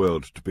in this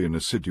world to be an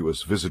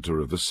assiduous visitor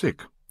of the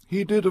sick,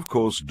 he did, of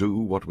course, do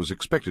what was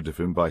expected of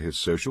him by his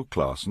social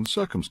class and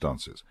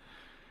circumstances.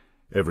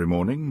 Every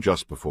morning,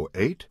 just before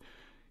 8,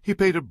 he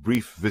paid a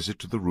brief visit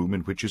to the room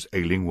in which his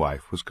ailing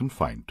wife was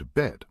confined to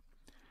bed.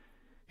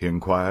 He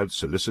inquired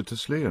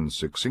solicitously and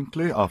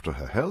succinctly after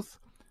her health,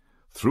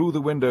 threw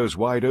the windows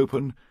wide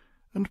open,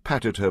 and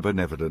patted her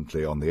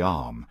benevolently on the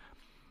arm,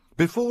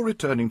 before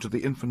returning to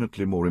the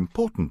infinitely more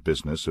important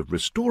business of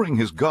restoring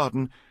his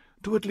garden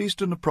to at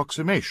least an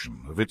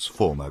approximation of its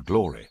former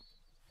glory.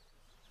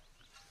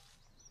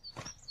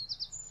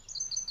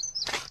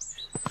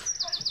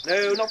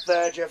 No, not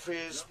there,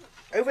 Jeffries.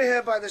 Over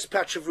here by this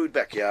patch of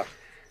rudbeckia.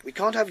 We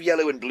can't have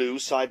yellow and blue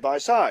side by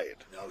side.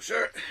 No,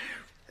 sir.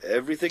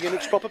 Everything in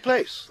its proper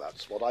place.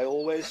 That's what I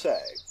always say.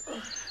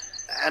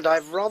 And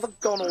I've rather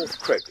gone off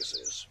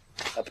crocuses.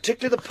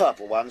 Particularly the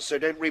purple ones, so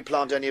don't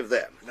replant any of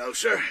them. No,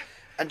 sir.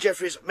 And,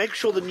 Jeffries, make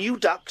sure the new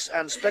ducks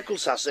and speckled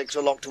Sussex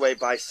are locked away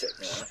by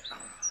 6.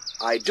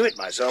 I do it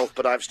myself,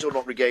 but I've still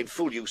not regained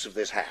full use of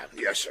this hand.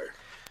 Yes, sir.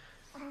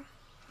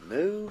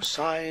 No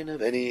sign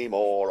of any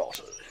more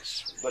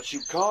otters. But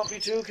you can't be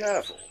too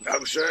careful.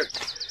 No, sir.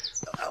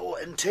 Oh,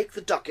 and take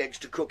the duck eggs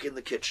to cook in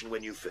the kitchen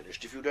when you've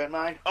finished, if you don't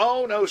mind.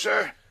 Oh, no,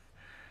 sir.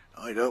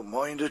 I don't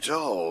mind at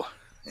all.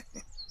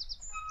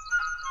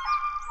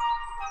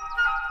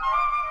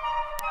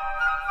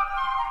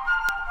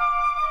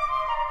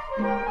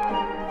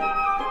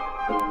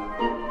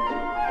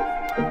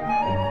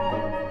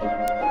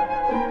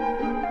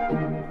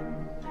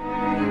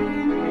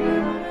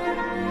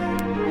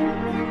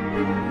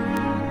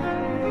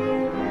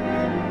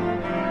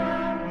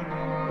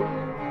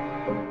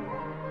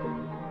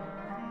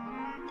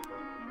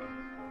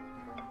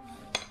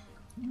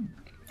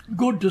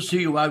 Good to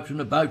see you out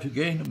and about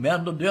again,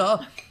 Amanda dear.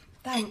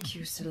 Thank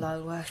you, Sir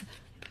Lulworth.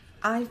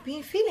 I've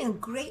been feeling a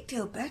great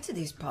deal better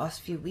these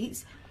past few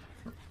weeks.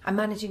 I'm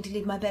managing to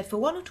leave my bed for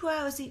 1 or 2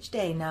 hours each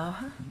day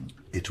now.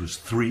 It was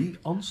 3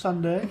 on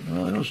Sunday.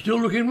 You're still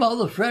looking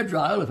rather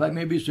fragile, if I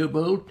may be so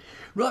bold.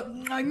 Right,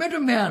 I met a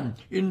man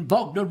in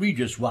Bognor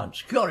Regis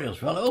once, curious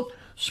fellow,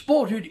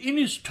 sported in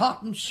his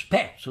tartan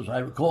spats, as I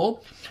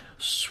recall,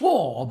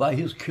 swore by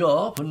his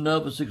cure for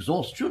nervous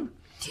exhaustion.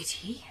 Did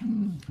he?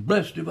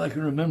 Blessed if I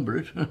can remember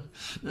it.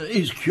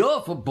 His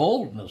cure for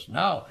baldness,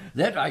 now,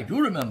 that I do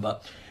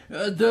remember,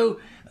 though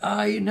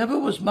I never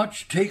was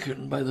much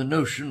taken by the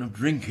notion of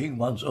drinking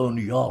one's own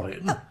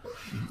urine.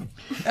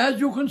 As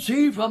you can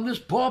see from this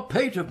poor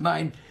pate of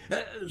mine,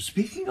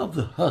 speaking of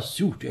the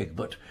hirsute,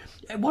 Egbert,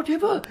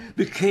 whatever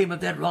became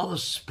of that rather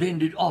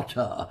splendid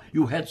otter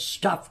you had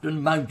stuffed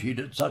and mounted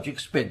at such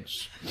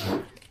expense?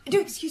 Do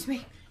excuse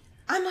me.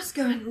 I must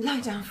go and lie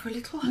down for a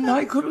little while.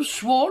 I could have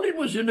sworn it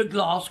was in a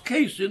glass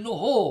case in the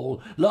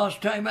hall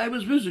last time I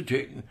was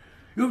visiting.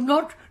 You've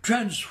not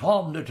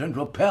transformed it into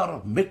a pair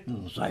of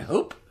mittens, I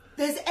hope?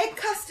 There's egg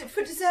custard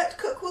for dessert.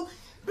 Cook will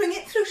bring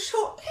it through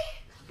shortly.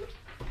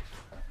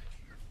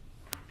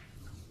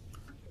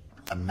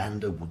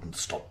 Amanda wouldn't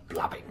stop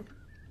blubbing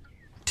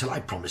till I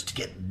promised to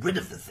get rid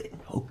of the thing.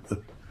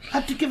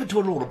 Had to give it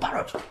to Laura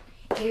Barrett.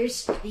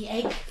 Here's the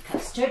egg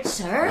custard,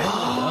 sir.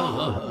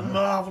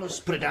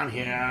 Marvellous. Put it down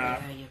here.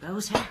 There you go,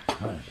 sir.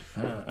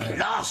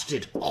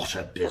 Blasted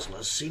otter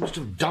business seems to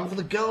have done for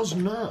the girl's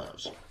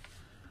nerves.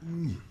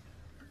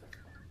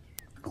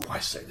 Oh, I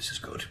say this is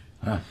good.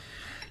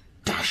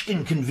 Dashed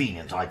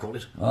inconvenient, I call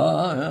it.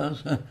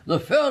 Yes. The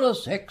fairer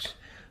sex,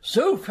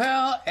 so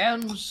fair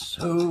and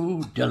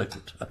so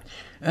delicate.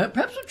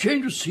 Perhaps a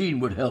change of scene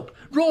would help.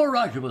 Draw her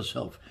out of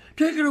herself.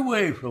 Take her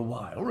away for a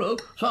while,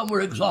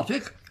 somewhere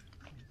exotic.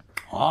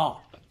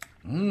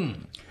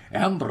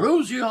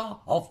 Ambrosia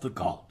of the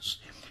gods.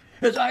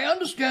 As I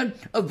understand,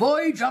 a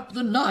voyage up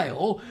the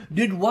Nile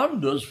did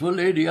wonders for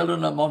Lady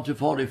Eleanor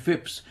Montefiore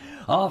Phipps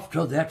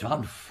after that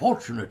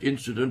unfortunate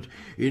incident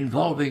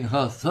involving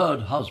her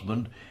third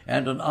husband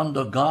and an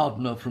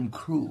under-gardener from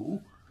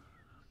Crewe.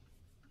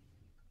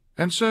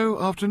 And so,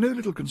 after no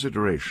little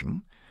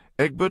consideration,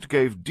 Egbert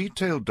gave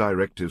detailed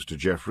directives to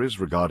Jeffreys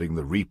regarding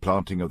the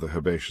replanting of the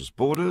herbaceous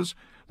borders,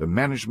 the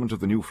management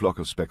of the new flock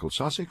of speckled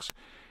Sussex,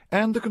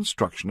 and the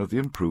construction of the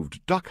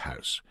improved duck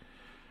house,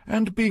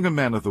 and, being a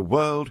man of the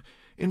world,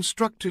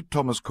 instructed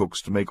Thomas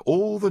Cooks to make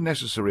all the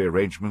necessary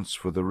arrangements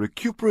for the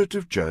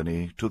recuperative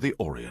journey to the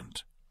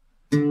Orient.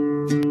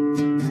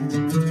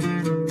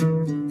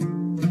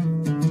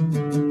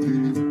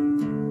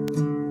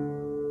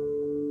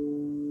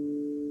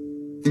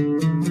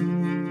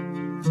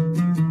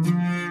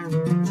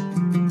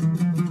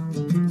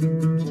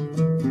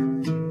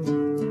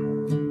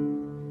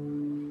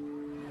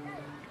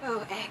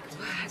 Oh,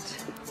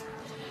 Egbert,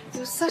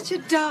 you're such a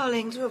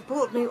darling to have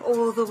brought me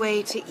all the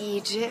way to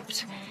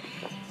Egypt.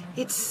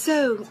 It's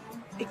so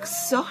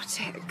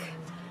exotic.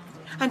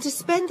 And to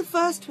spend the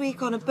first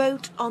week on a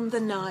boat on the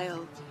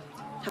Nile.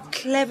 How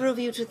clever of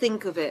you to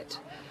think of it.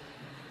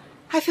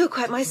 I feel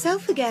quite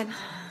myself again.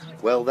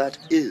 Well, that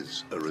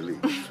is a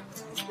relief.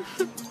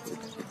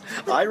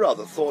 I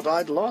rather thought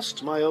I'd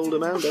lost my old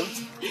Amanda.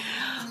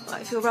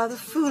 I feel rather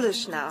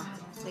foolish now,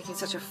 making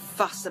such a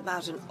fuss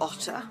about an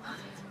otter.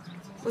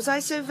 Was I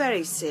so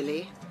very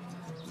silly?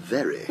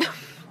 Very.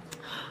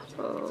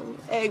 Oh,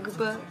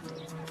 Egbert.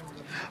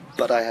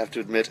 But I have to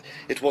admit,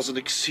 it was an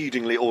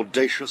exceedingly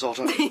audacious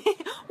otter.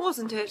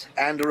 Wasn't it?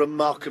 And a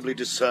remarkably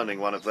discerning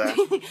one at that.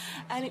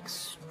 An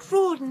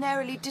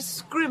extraordinarily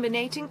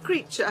discriminating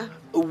creature.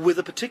 With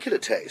a particular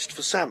taste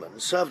for salmon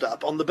served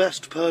up on the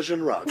best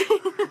Persian rug.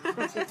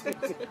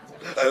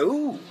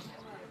 Oh,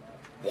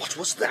 what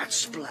was that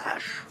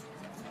splash?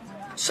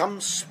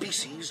 Some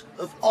species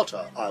of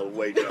otter, I'll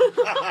wager.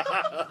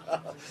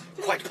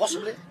 Quite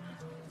possibly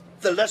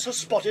the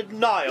lesser-spotted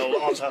Nile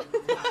otter.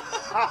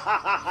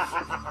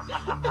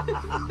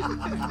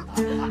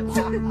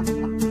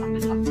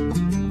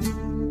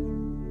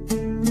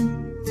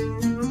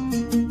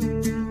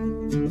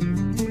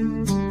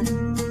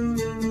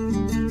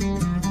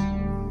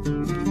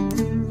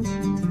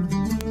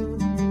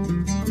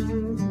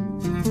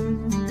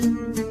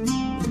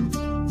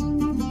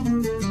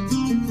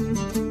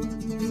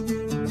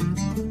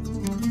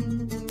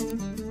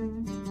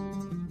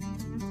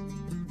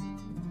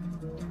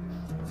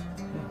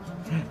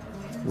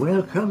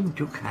 Welcome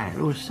to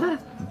Cairo, sir.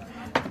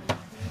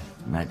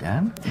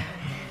 Madame,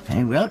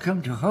 and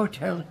welcome to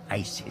Hotel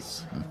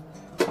Isis.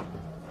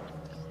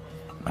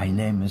 My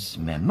name is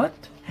Mehmet.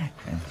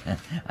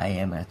 I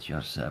am at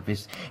your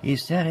service.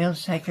 Is there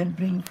else I can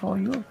bring for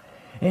you?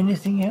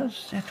 Anything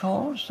else at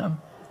all?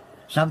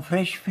 Some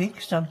fresh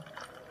figs? Some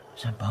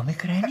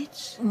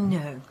pomegranates?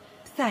 No,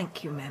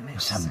 thank you,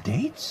 Mehmet. Some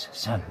dates?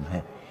 Some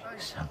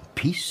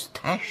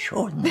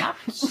pistachio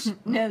nuts?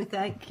 No,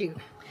 thank you.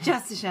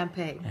 Just the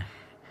champagne.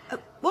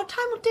 What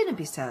time will dinner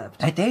be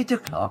served? At 8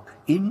 o'clock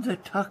in the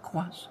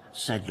turquoise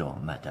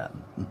salon,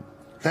 madame.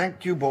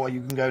 Thank you, boy.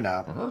 You can go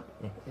now.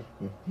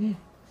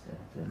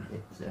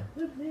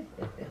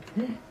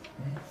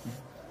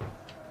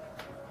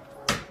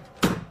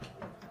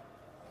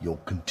 You're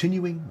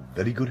continuing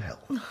very good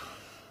health.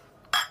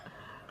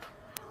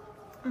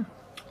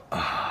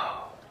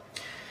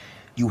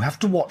 You have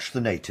to watch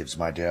the natives,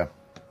 my dear.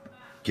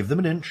 Give them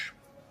an inch.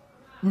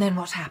 And then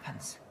what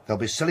happens? They'll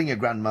be selling your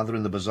grandmother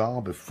in the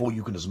bazaar before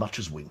you can as much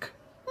as wink.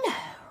 No.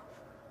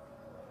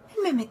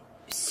 Mimic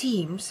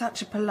seemed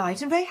such a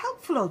polite and very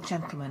helpful old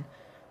gentleman.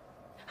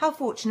 How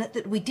fortunate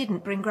that we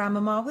didn't bring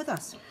Grandmama with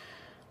us.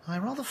 I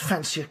rather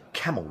fancy a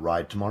camel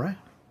ride tomorrow.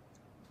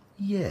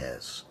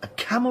 Yes, a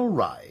camel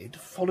ride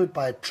followed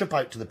by a trip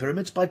out to the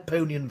pyramids by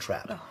pony and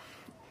trap. Oh,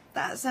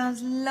 that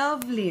sounds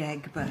lovely,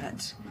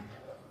 Egbert.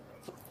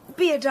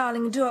 Be a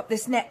darling and do up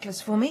this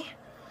necklace for me.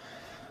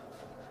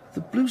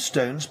 The blue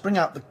stones bring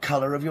out the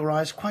colour of your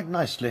eyes quite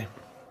nicely.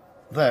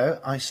 Though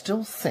I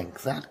still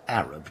think that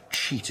Arab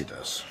cheated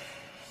us.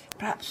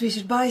 Perhaps we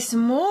should buy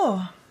some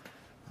more.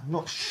 I'm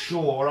not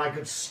sure I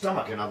could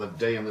stomach another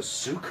day in the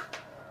souk.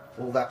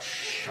 All that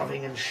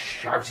shoving and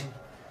shouting.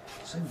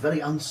 So very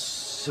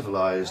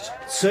uncivilised.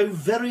 So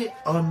very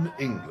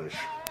un-English.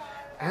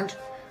 And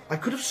I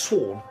could have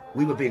sworn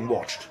we were being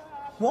watched.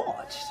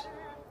 Watched?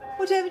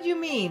 Whatever do you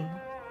mean?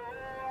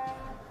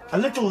 A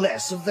little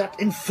less of that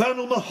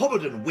infernal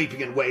Mohammedan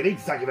weeping and wailing,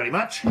 thank you very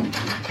much. You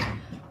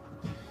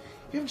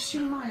haven't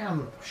seen my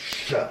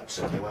shirts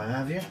anywhere,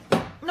 have you?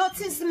 Not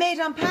since the maid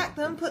unpacked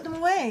them, put them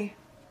away.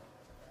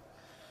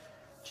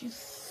 Do you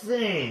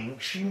think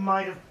she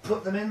might have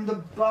put them in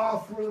the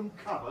bathroom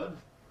cupboard?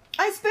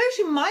 I suppose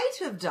she might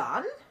have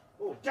done.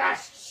 Oh,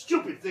 dashed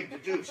stupid thing to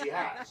do, she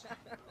has.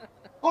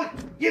 Oi,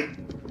 you!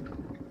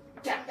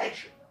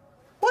 Damnation!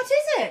 What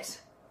is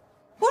it?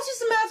 What is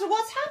the matter?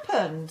 What's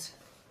happened?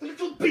 The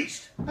little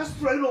beast has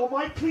thrown all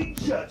my clean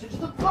shirts into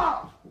the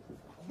bath.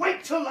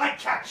 Wait till I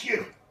catch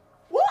you.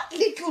 What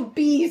little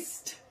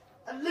beast?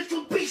 A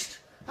little beast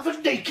of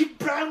a naked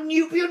brown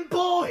Nubian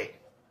boy.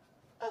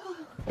 Oh.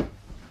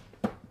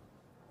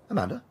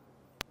 Amanda?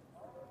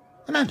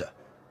 Amanda?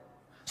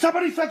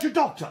 Somebody fetch a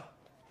doctor.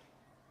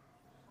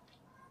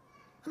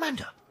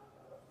 Amanda?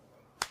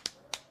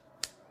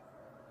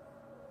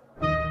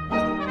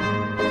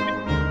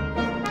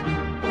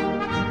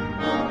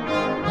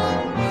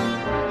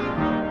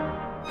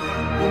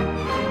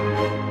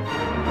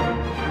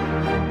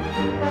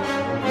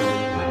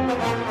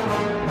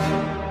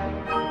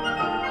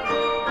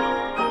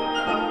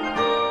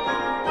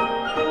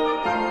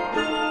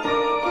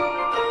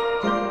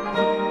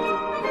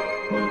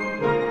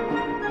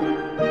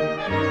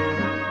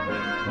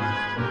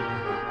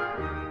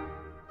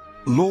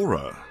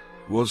 Laura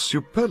was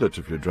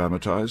superlatively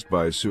dramatised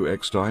by Sue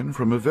Eckstein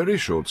from a very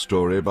short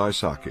story by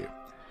Saki.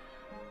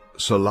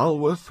 Sir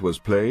Lulworth was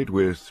played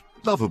with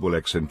lovable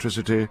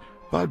eccentricity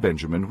by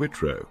Benjamin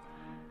Whitrow.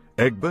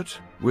 Egbert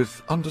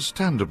with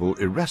understandable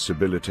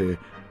irascibility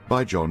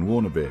by John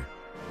Warnaby.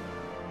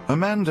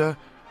 Amanda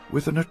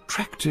with an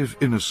attractive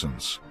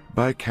innocence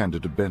by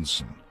Candida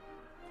Benson.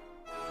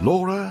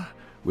 Laura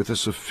with a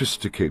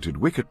sophisticated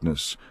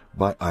wickedness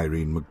by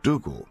Irene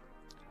McDougall.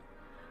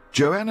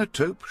 Joanna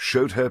Tope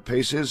showed her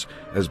paces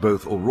as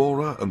both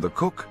Aurora and the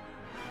cook,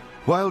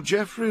 while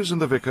Jeffreys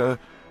and the vicar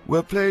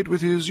were played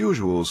with his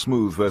usual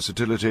smooth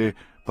versatility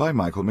by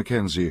Michael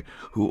Mackenzie,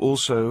 who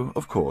also,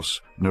 of course,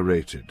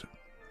 narrated.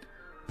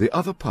 The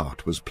other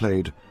part was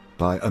played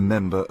by a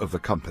member of the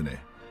company.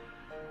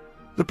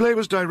 The play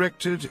was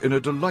directed in a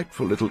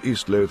delightful little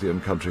East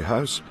Lothian country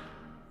house,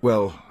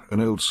 well,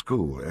 an old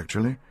school,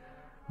 actually,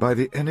 by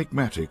the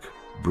enigmatic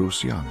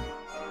Bruce Young.